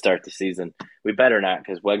 to start the season. We better not,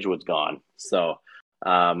 because Wedgwood's gone. So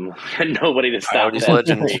nobody to stop Coyotes that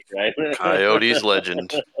legend. streak, right? Coyotes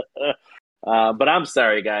legend. But I'm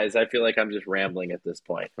sorry, guys. I feel like I'm just rambling at this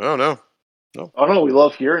point. Oh no. Oh no, we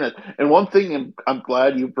love hearing it. And one thing I'm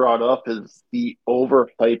glad you brought up is the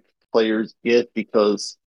overhyped players get,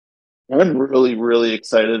 because I'm really, really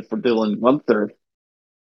excited for Dylan Gunther.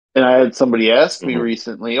 And I had somebody ask me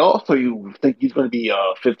recently, "Oh, so you think he's going to be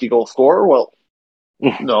a 50-goal scorer?" Well,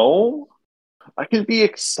 no. I can be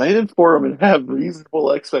excited for him and have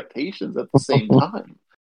reasonable expectations at the same time.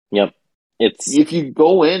 Yep. If you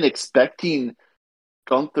go in expecting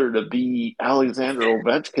Gunther to be Alexander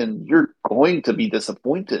Ovechkin, you're going to be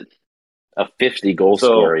disappointed. A 50-goal So,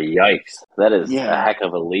 scorer, yikes. That is a yeah. heck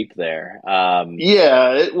of a leap there.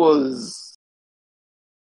 Yeah, it was.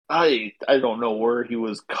 I don't know where he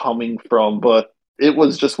was coming from, but it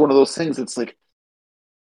was just one of those things. It's like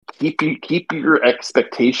keep your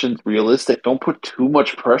expectations realistic. Don't put too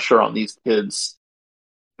much pressure on these kids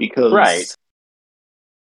Right.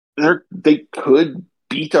 because they could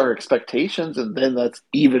beat our expectations, and then that's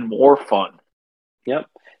even more fun. Yep.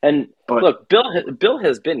 And But look, Bill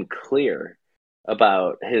has been clear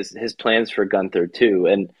about his plans for Gunther too.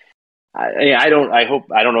 And I don't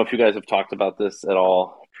know if you guys have talked about this at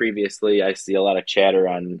all previously. I see a lot of chatter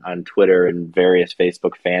on Twitter and various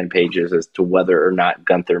Facebook fan pages as to whether or not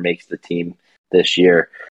Gunther makes the team this year.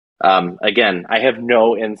 Again, I have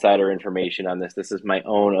no insider information on this. This is my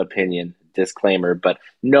own opinion, disclaimer, but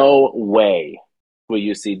no way will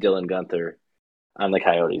you see Dylan Gunther on the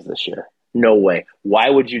Coyotes this year. No way. Why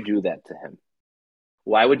would you do that to him?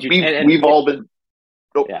 Why would you? we've all been.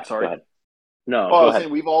 Oh, Yeah, sorry. go ahead. No, Oh, I go was ahead.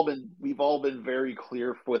 saying we've all been very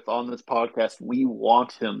clear with on this podcast. We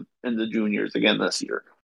want him in the juniors again this year.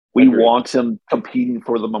 We Agreed. want him competing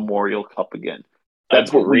for the Memorial Cup again.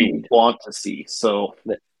 That's what we Agreed. want to see. So,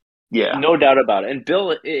 yeah, No doubt about it. And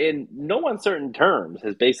Bill, in no uncertain terms,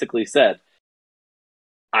 has basically said,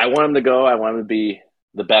 I want him to go. I want him to be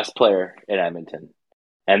the best player in Edmonton.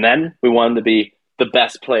 And then we want him to be the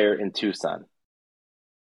best player in Tucson.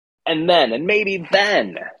 And maybe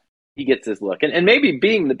then, he gets his look. And maybe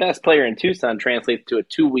being the best player in Tucson translates to a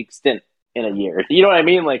 2-week stint in a year. You know what I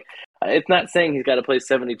mean? Like, it's not saying he's got to play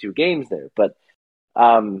 72 games there, but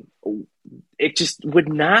it just would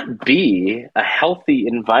not be a healthy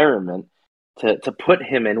environment to put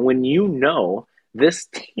him in when you know this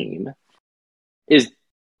team is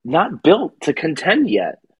not built to contend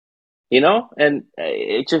yet. You know, and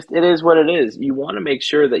it is what it is. You want to make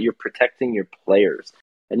sure that you're protecting your players,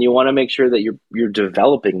 and you want to make sure that you're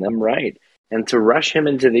developing them right. And to rush him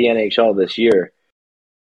into the NHL this year,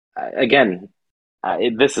 again,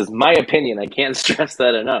 this is my opinion. I can't stress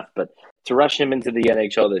that enough. But to rush him into the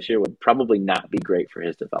NHL this year would probably not be great for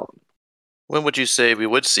his development. When would you say we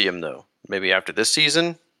would see him, though? Maybe after this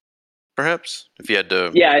season, perhaps? If you had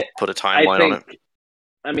to put a timeline on it?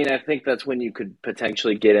 I think that's when you could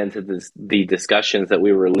potentially get into the discussions that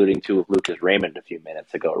we were alluding to with Lucas Raymond a few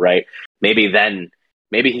minutes ago, right? Maybe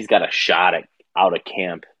he's got a shot out of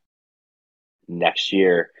camp next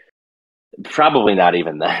year. Probably not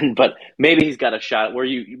even then, but maybe he's got a shot where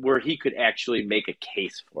he could actually make a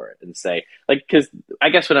case for it and say, like, because I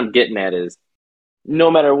guess what I'm getting at is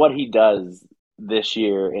no matter what he does this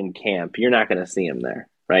year in camp, you're not going to see him there,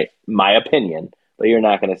 right? My opinion. But you're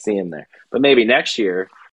not going to see him there. But maybe next year,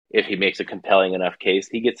 if he makes a compelling enough case,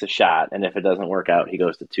 he gets a shot. And if it doesn't work out, he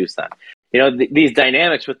goes to Tucson. You know, these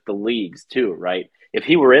dynamics with the leagues too, right? If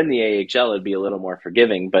he were in the AHL, it'd be a little more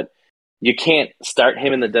forgiving. But you can't start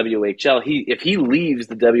him in the WHL. If he leaves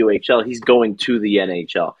the WHL, he's going to the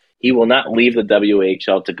NHL. He will not leave the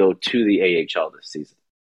WHL to go to the AHL this season.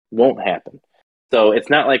 Won't happen. So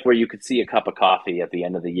it's not like where you could see a cup of coffee at the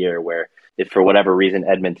end of the year where if for whatever reason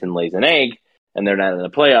Edmonton lays an egg, and they're not in the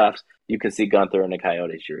playoffs, you can see Gunther in a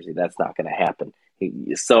Coyotes jersey. That's not going to happen.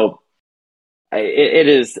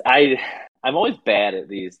 I'm always bad at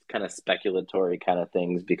these kind of speculatory kind of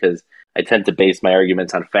things because I tend to base my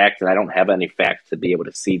arguments on facts, and I don't have any facts to be able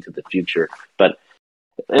to see to the future. But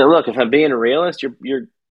look, if I'm being a realist, you're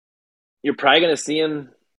probably going to see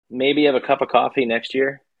him maybe have a cup of coffee next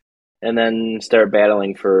year, and then start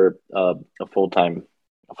battling for a full-time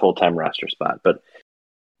roster spot. But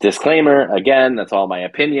disclaimer, again, that's all my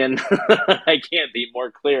opinion. I can't be more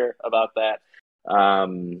clear about that.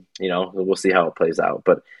 We'll see how it plays out.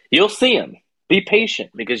 But you'll see him. Be patient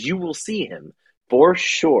because you will see him for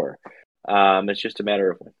sure. It's just a matter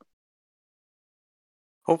of when.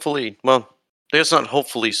 Hopefully, well, I guess not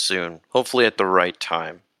hopefully soon. Hopefully at the right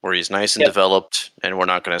time where he's nice and developed and we're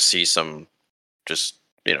not going to see some just,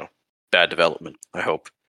 bad development, I hope.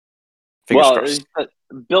 Fingers crossed.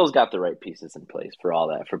 Bill's got the right pieces in place for all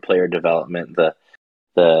that, for player development.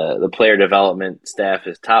 The player development staff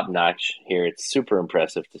is top notch here. It's super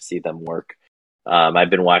impressive to see them work. I've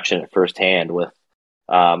been watching it firsthand with.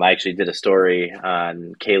 I actually did a story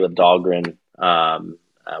on Caleb Dahlgren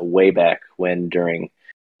way back when during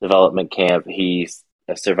development camp. He's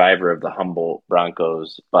a survivor of the Humboldt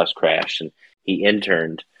Broncos bus crash, and he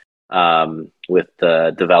interned with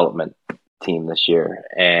the development team this year,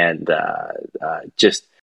 and just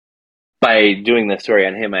by doing the story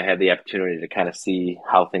on him, I had the opportunity to kind of see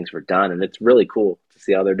how things were done, and it's really cool to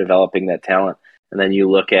see how they're developing that talent. And then you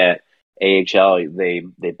look at AHL,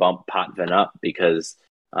 they bump Potvin up because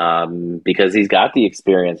he's got the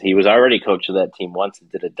experience. He was already coach of that team once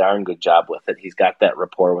and did a darn good job with it. He's got that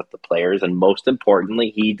rapport with the players, and most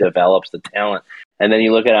importantly, he develops the talent. And then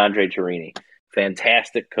you look at Andre Torini,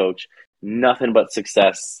 fantastic coach, nothing but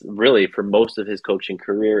success really for most of his coaching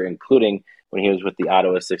career, including when he was with the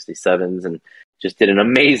Ottawa 67s, and just did an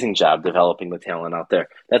amazing job developing the talent out there.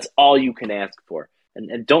 That's all you can ask for.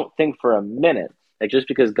 And don't think for a minute, like just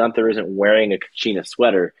because Gunther isn't wearing a Kachina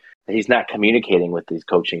sweater, that he's not communicating with these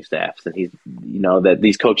coaching staffs, that that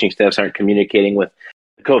these coaching staffs aren't communicating with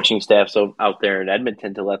the coaching staffs out there in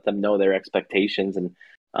Edmonton to let them know their expectations and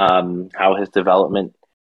how his development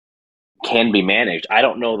can be managed. I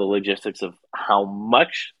don't know the logistics of how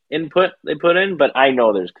much input they put in, but I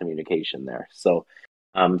know there's communication there. So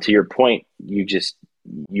to your point, you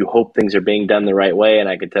hope things are being done the right way, and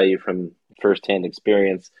I can tell you from firsthand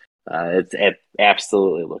experience, it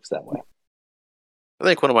absolutely looks that way. I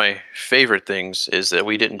think one of my favorite things is that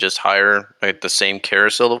we didn't just hire the same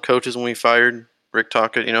carousel of coaches when we fired Rick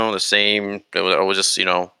Tocchet, the same, it was just,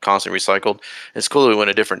 constantly recycled. It's cool that we went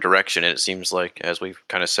a different direction, and it seems like, as we've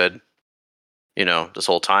kind of said, this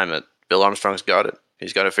whole time, that Bill Armstrong's got it.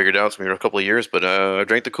 He's got it figured out. It's been a couple of years, but I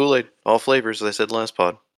drank the Kool-Aid, all flavors, as I said last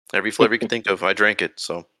pod. Every flavor you can think of, I drank it,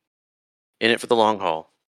 so in it for the long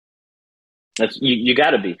haul. That's you got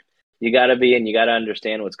to be. You got to be, and you got to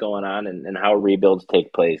understand what's going on and how rebuilds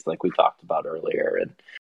take place, like we talked about earlier.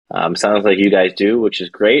 And sounds like you guys do, which is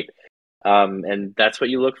great. And that's what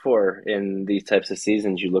you look for in these types of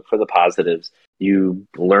seasons. You look for the positives. You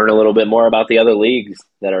learn a little bit more about the other leagues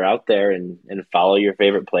that are out there and follow your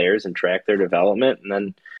favorite players and track their development. And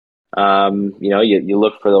then, you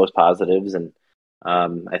look for those positives. And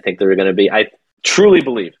I think there are going to be, I truly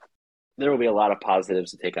believe there will be a lot of positives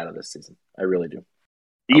to take out of this season. I really do.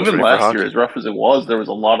 Even last year, as rough as it was, there was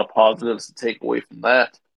a lot of positives to take away from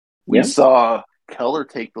that. We saw Keller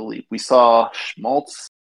take the leap. We saw Schmaltz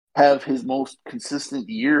have his most consistent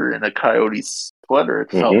year in a Coyotes sweater,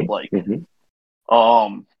 it felt like.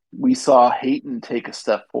 We saw Hayton take a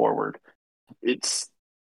step forward. It's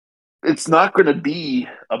not going to be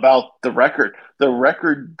about the record. The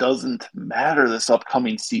record doesn't matter this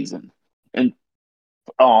upcoming season. And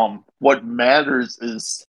what matters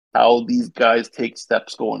is how these guys take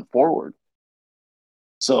steps going forward.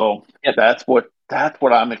 So that's what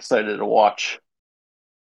I'm excited to watch.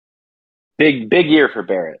 Big year for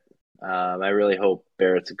Barrett. I really hope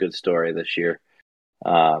Barrett's a good story this year.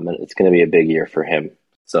 It's going to be a big year for him.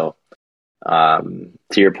 So to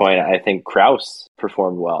your point, I think Krause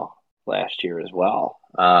performed well last year as well.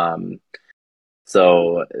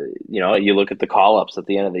 So you look at the call-ups at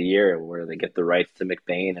the end of the year where they get the rights to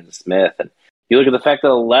McBain and Smith, and you look at the fact that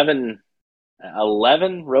 11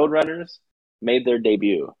 Roadrunners made their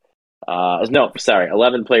debut.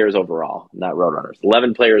 11 players overall, not Roadrunners.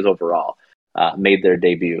 11 players overall made their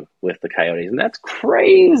debut with the Coyotes, and that's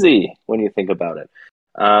crazy when you think about it.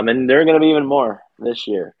 And there are going to be even more this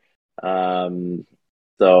year. And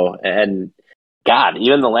God,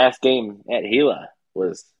 even the last game at Gila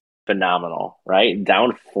was phenomenal, right?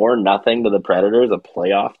 Down 4-0 to the Predators, a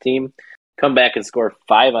playoff team. Come back and score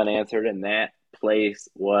 5 unanswered, and that place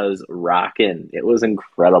was rocking. It was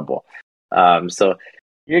incredible. So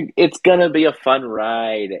it's going to be a fun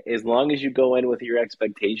ride. As long as you go in with your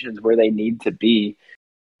expectations where they need to be,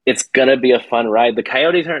 it's going to be a fun ride. The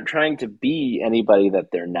Coyotes aren't trying to be anybody that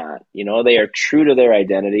they're not. They are true to their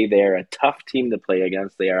identity. They are a tough team to play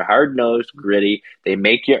against. They are hard-nosed, gritty. They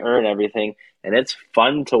make you earn everything, and it's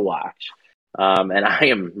fun to watch. And I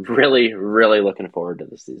am really, really looking forward to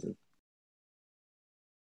this season.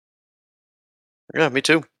 Yeah, me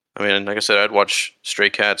too. I mean, like I said, I'd watch Stray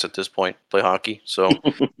Cats at this point play hockey, so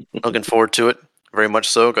looking forward to it. Very much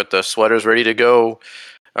so. Got the sweaters ready to go.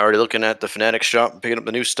 Already looking at the Fanatics shop, picking up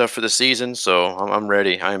the new stuff for the season, so I'm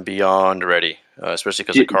ready. I am beyond ready, especially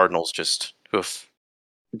because the Cardinals just oof.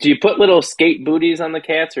 Do you put little skate booties on the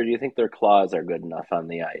Cats, or do you think their claws are good enough on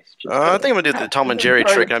the ice? I think I'm going to do the Tom and Jerry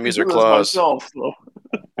trick and I'm use their claws.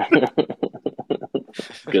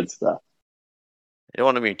 Good stuff. You don't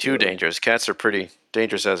want to be too dangerous. Cats are pretty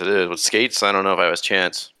dangerous as it is. With skates, I don't know if I have a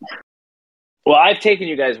chance. Well, I've taken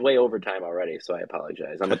you guys way over time already, so I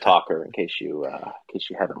apologize. I'm a talker in case you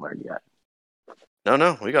haven't learned yet.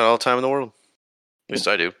 No, we got all the time in the world. At least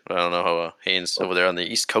I do. I don't know how Haynes over there on the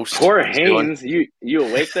East Coast. Poor Haynes, you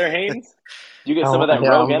awake there, Haynes? You get some of that yeah,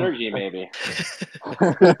 rogue energy, maybe.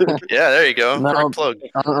 Yeah, there you go. No,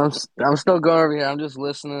 Perfect plug. I'm still going over here. I'm just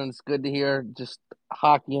listening. It's good to hear just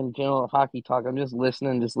hockey in general, hockey talk. I'm just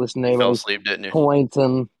listening to You fell everybody's asleep, didn't you? points.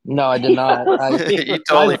 And no, I did not. You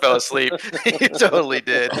totally fell asleep. You totally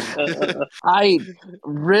did. I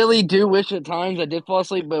really do wish at times I did fall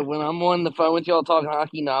asleep, but when I'm on the phone with y'all talking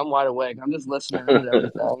hockey, no, I'm wide awake. I'm just listening in to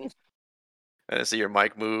everything. I didn't see your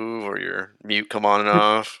mic move or your mute come on and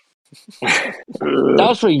off. That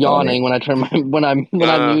was for yawning when I turned when I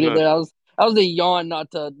muted it. I was the yawn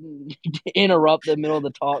not to interrupt the middle of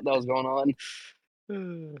the talk that was going on.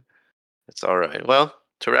 It's all right. Well,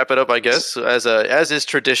 to wrap it up, I guess as is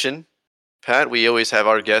tradition, Pat, we always have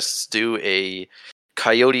our guests do a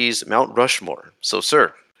Coyotes Mount Rushmore. So,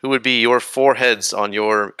 sir, who would be your 4 heads on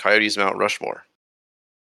your Coyotes Mount Rushmore?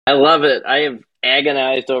 I love it. I have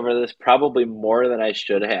agonized over this probably more than I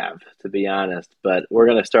should have, to be honest. But we're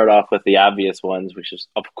going to start off with the obvious ones, which is,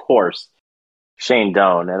 of course, Shane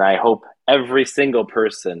Doan. And I hope every single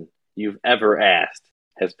person you've ever asked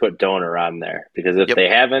has put Donor on there, because if they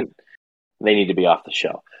haven't, they need to be off the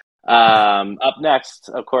show. Up next,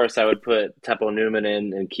 of course, I would put Teppo Newman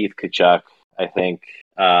in and Keith Kachuk. I think,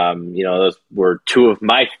 those were 2 of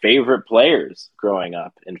my favorite players growing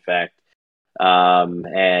up, in fact.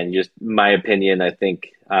 And just my opinion, I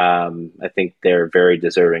think they're very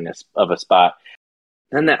deserving of a spot.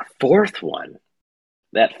 Then that 4th one,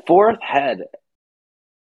 that 4th head,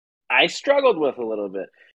 I struggled with a little bit.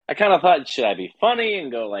 I kind of thought, should I be funny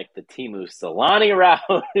and go like the Timu Solani route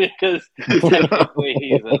because technically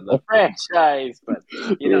he's in the franchise, but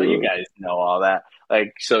you guys know all that.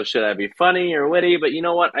 Like, so should I be funny or witty? But you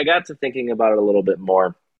know what? I got to thinking about it a little bit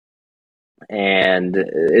more, and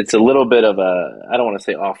it's a little bit of I don't want to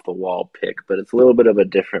say off the wall pick, but it's a little bit of a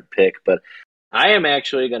different pick. But I am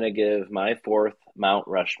actually going to give my 4th Mount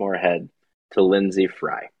Rushmore head to Lindsay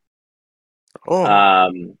Fry. Oh,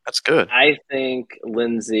 that's good. I think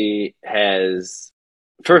Lindsay has,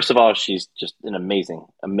 first of all, she's just an amazing,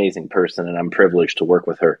 amazing person, and I'm privileged to work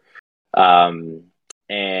with her.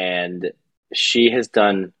 And she has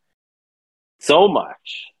done so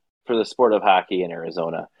much for the sport of hockey in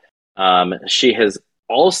Arizona. She has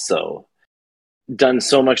also done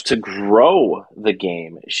so much to grow the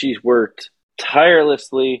game. She's worked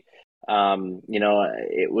tirelessly.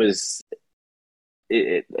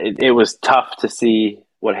 It was tough to see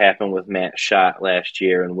what happened with Matt Schott last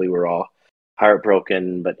year, and we were all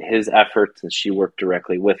heartbroken. But his efforts, and she worked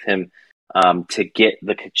directly with him to get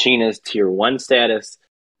the Kachinas Tier 1 status,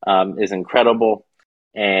 is incredible.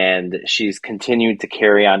 And she's continued to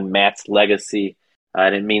carry on Matt's legacy.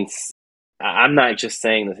 And it means, I'm not just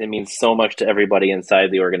saying this, it means so much to everybody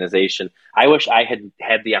inside the organization. I wish I had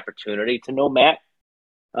had the opportunity to know Matt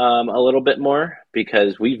a little bit more,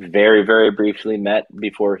 because we very, very briefly met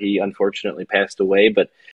before he unfortunately passed away. But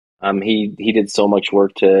he did so much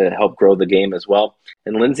work to help grow the game as well.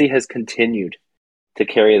 And Lindsay has continued to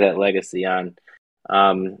carry that legacy on.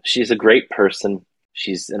 She's a great person.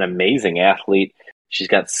 She's an amazing athlete. She's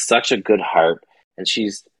got such a good heart, and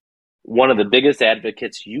she's one of the biggest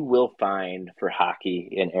advocates you will find for hockey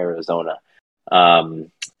in Arizona.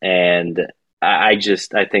 And I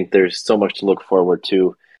think there's so much to look forward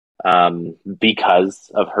to because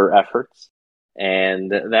of her efforts. And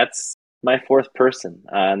that's my 4th person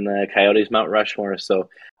on the Coyotes Mount Rushmore. So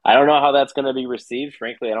I don't know how that's going to be received.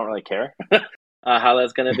 Frankly, I don't really care how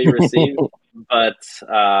that's going to be received. But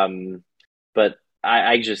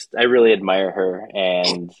I really admire her,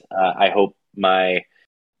 and I hope my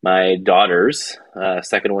daughters,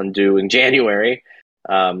 second one due in January,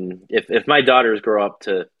 if my daughters grow up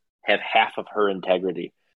to have half of her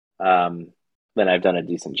integrity, then I've done a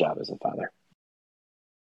decent job as a father.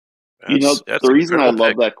 The reason I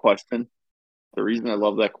love that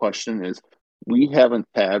question, is we haven't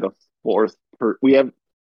had a 4th.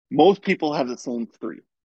 Most people have the same 3.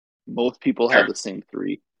 Most people have the same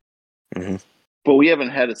 3. Mm-hmm. But we haven't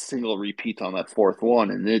had a single repeat on that 4th one,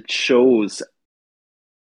 and it shows.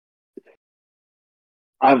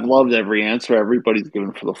 I've loved every answer everybody's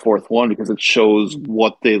given for the 4th one, because it shows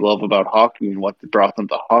what they love about hockey and what brought them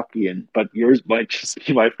to hockey. But yours might just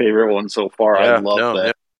be my favorite one so far. Yeah, I love that.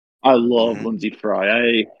 Yeah. I love Lindsay Fry.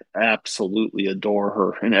 I absolutely adore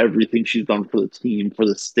her and everything she's done for the team, for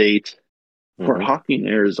the state, for hockey in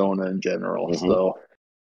Arizona in general. So,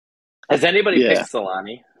 has anybody picked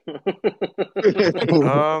Solani?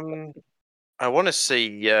 I want to say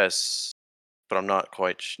yes, but I'm not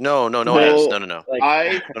quite. No. No.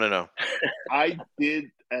 I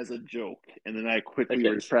did as a joke, and then I quickly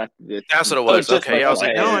retracted it. That's what it was. Okay, I was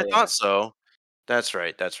like, no, I thought so. That's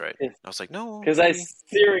right. I was like, no, because I Katie.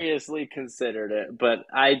 seriously considered it, but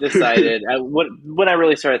I decided when I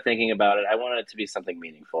really started thinking about it, I wanted it to be something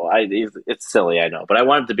meaningful. It's silly, I know, but I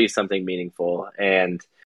wanted it to be something meaningful. And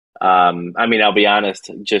I mean, I'll be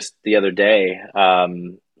honest. Just the other day,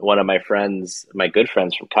 one of my friends, my good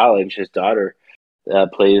friends from college, his daughter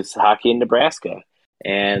plays hockey in Nebraska,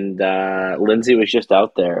 and Lindsay was just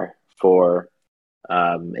out there for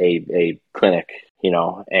a clinic,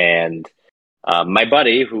 and my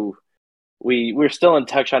buddy who we're still in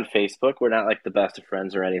touch on Facebook. We're not like the best of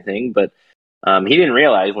friends or anything, but he didn't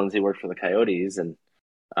realize Lindsay worked for the Coyotes, and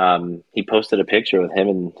he posted a picture with him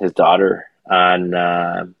and his daughter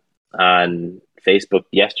on Facebook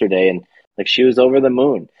yesterday, and like she was over the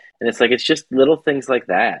moon. And it's like it's just little things like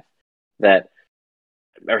that that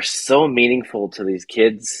are so meaningful to these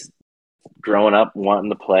kids growing up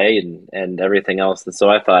wanting to play and everything else. And so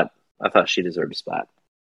I thought she deserved a spot.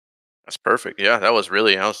 That's perfect. Yeah, that was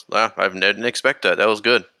really. I didn't expect that. That was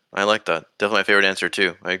good. I like that. Definitely my favorite answer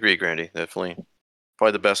too. I agree, Grandy. Definitely,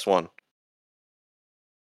 probably the best one.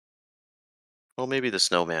 Well, maybe the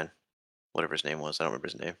snowman, whatever his name was. I don't remember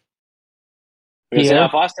his name. Pierre?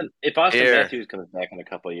 If Austin Pierre. Matthews comes back in a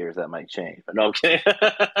couple of years, that might change. But no, I'm kidding.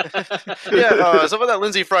 Yeah, so about that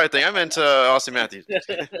Lindsey Fry thing, I meant Austin Matthews.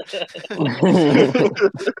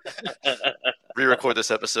 Re-record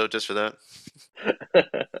this episode just for that.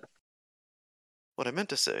 What I meant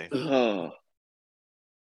to say. Oh,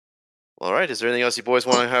 All right, is there anything else you boys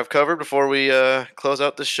want to have covered before we close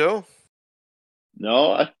out this show?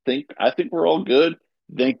 no, I think we're all good.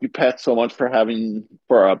 Thank you, Pat, so much for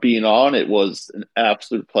being on. It was an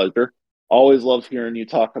absolute pleasure. Always love hearing you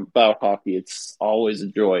talk about hockey. It's always a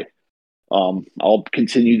joy. I'll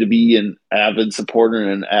continue to be an avid supporter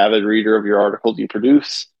and an avid reader of your articles you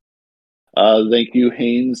produce. Thank you,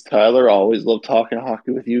 Haynes, Tyler. Always love talking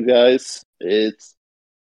hockey with you guys. It's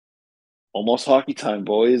almost hockey time,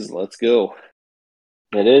 boys. Let's go.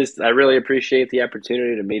 It is. I really appreciate the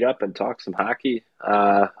opportunity to meet up and talk some hockey.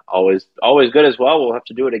 Always good as well. We'll have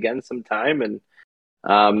to do it again sometime, and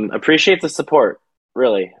appreciate the support.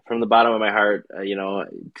 Really, from the bottom of my heart,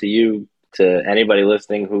 to you, to anybody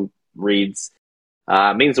listening who reads,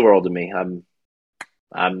 means the world to me.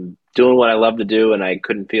 I'm doing what I love to do, and I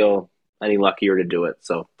couldn't feel any luckier to do it.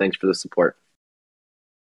 So, thanks for the support.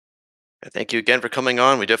 Thank you again for coming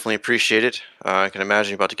on. We definitely appreciate it. I can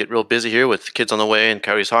imagine you're about to get real busy here with kids on the way and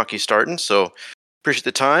Coyotes hockey starting. So appreciate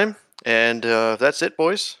the time. And that's it,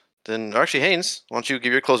 boys. Then actually, Haynes, why don't you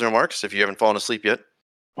give your closing remarks if you haven't fallen asleep yet?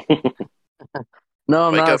 No,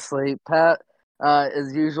 I'm Wake not up. asleep. Pat,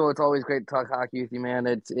 as usual, it's always great to talk hockey with you, man.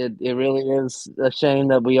 It really is a shame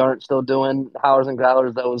that we aren't still doing Howlers and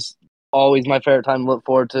Growlers. That was always my favorite time to look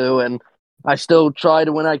forward to, and I still try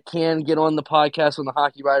to, when I can, get on the podcast when the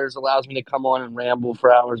Hockey Writers allows me to come on and ramble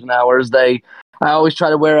for hours and hours. I always try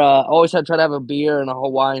to try to have a beer and a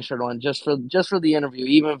Hawaiian shirt on just for the interview,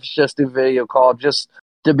 even if it's just a video call, just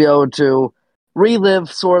to be able to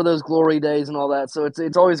relive sort of those glory days and all that. So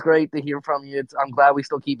it's always great to hear from you. I'm glad we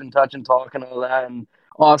still keep in touch and talk and all that. And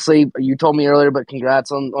honestly, you told me earlier, but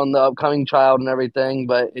congrats on the upcoming child and everything.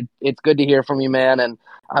 But it's good to hear from you, man. And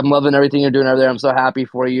I'm loving everything you're doing over there. I'm so happy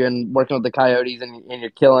for you and working with the Coyotes, and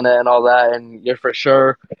you're killing it and all that. And you're for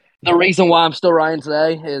sure the reason why I'm still riding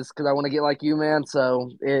today is because I want to get like you, man. So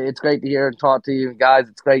it's great to hear and talk to you guys.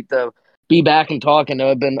 It's great to be back and talk. I know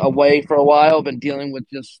I've been away for a while, been dealing with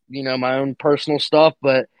just, my own personal stuff,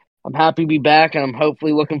 but I'm happy to be back, and I'm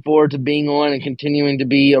hopefully looking forward to being on and continuing to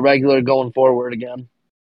be a regular going forward again.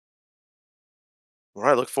 All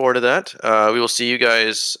right, look forward to that. We will see you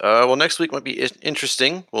guys. Next week might be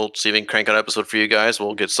interesting. We'll see if we can crank out an episode for you guys.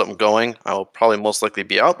 We'll get something going. I'll probably most likely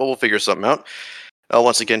be out, but we'll figure something out.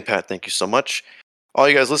 Once again, Pat, thank you so much. All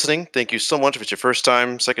you guys listening, thank you so much. If it's your first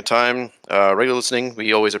time, second time, regular listening,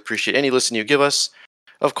 we always appreciate any listen you give us.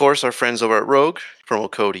 Of course, our friends over at Rogue, promo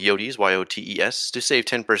code Yotes, Yotes, to save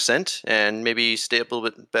 10% and maybe stay up a little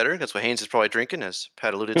bit better. That's what Haynes is probably drinking, as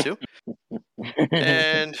Pat alluded to.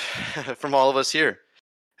 And from all of us here,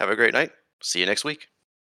 have a great night. See you next week.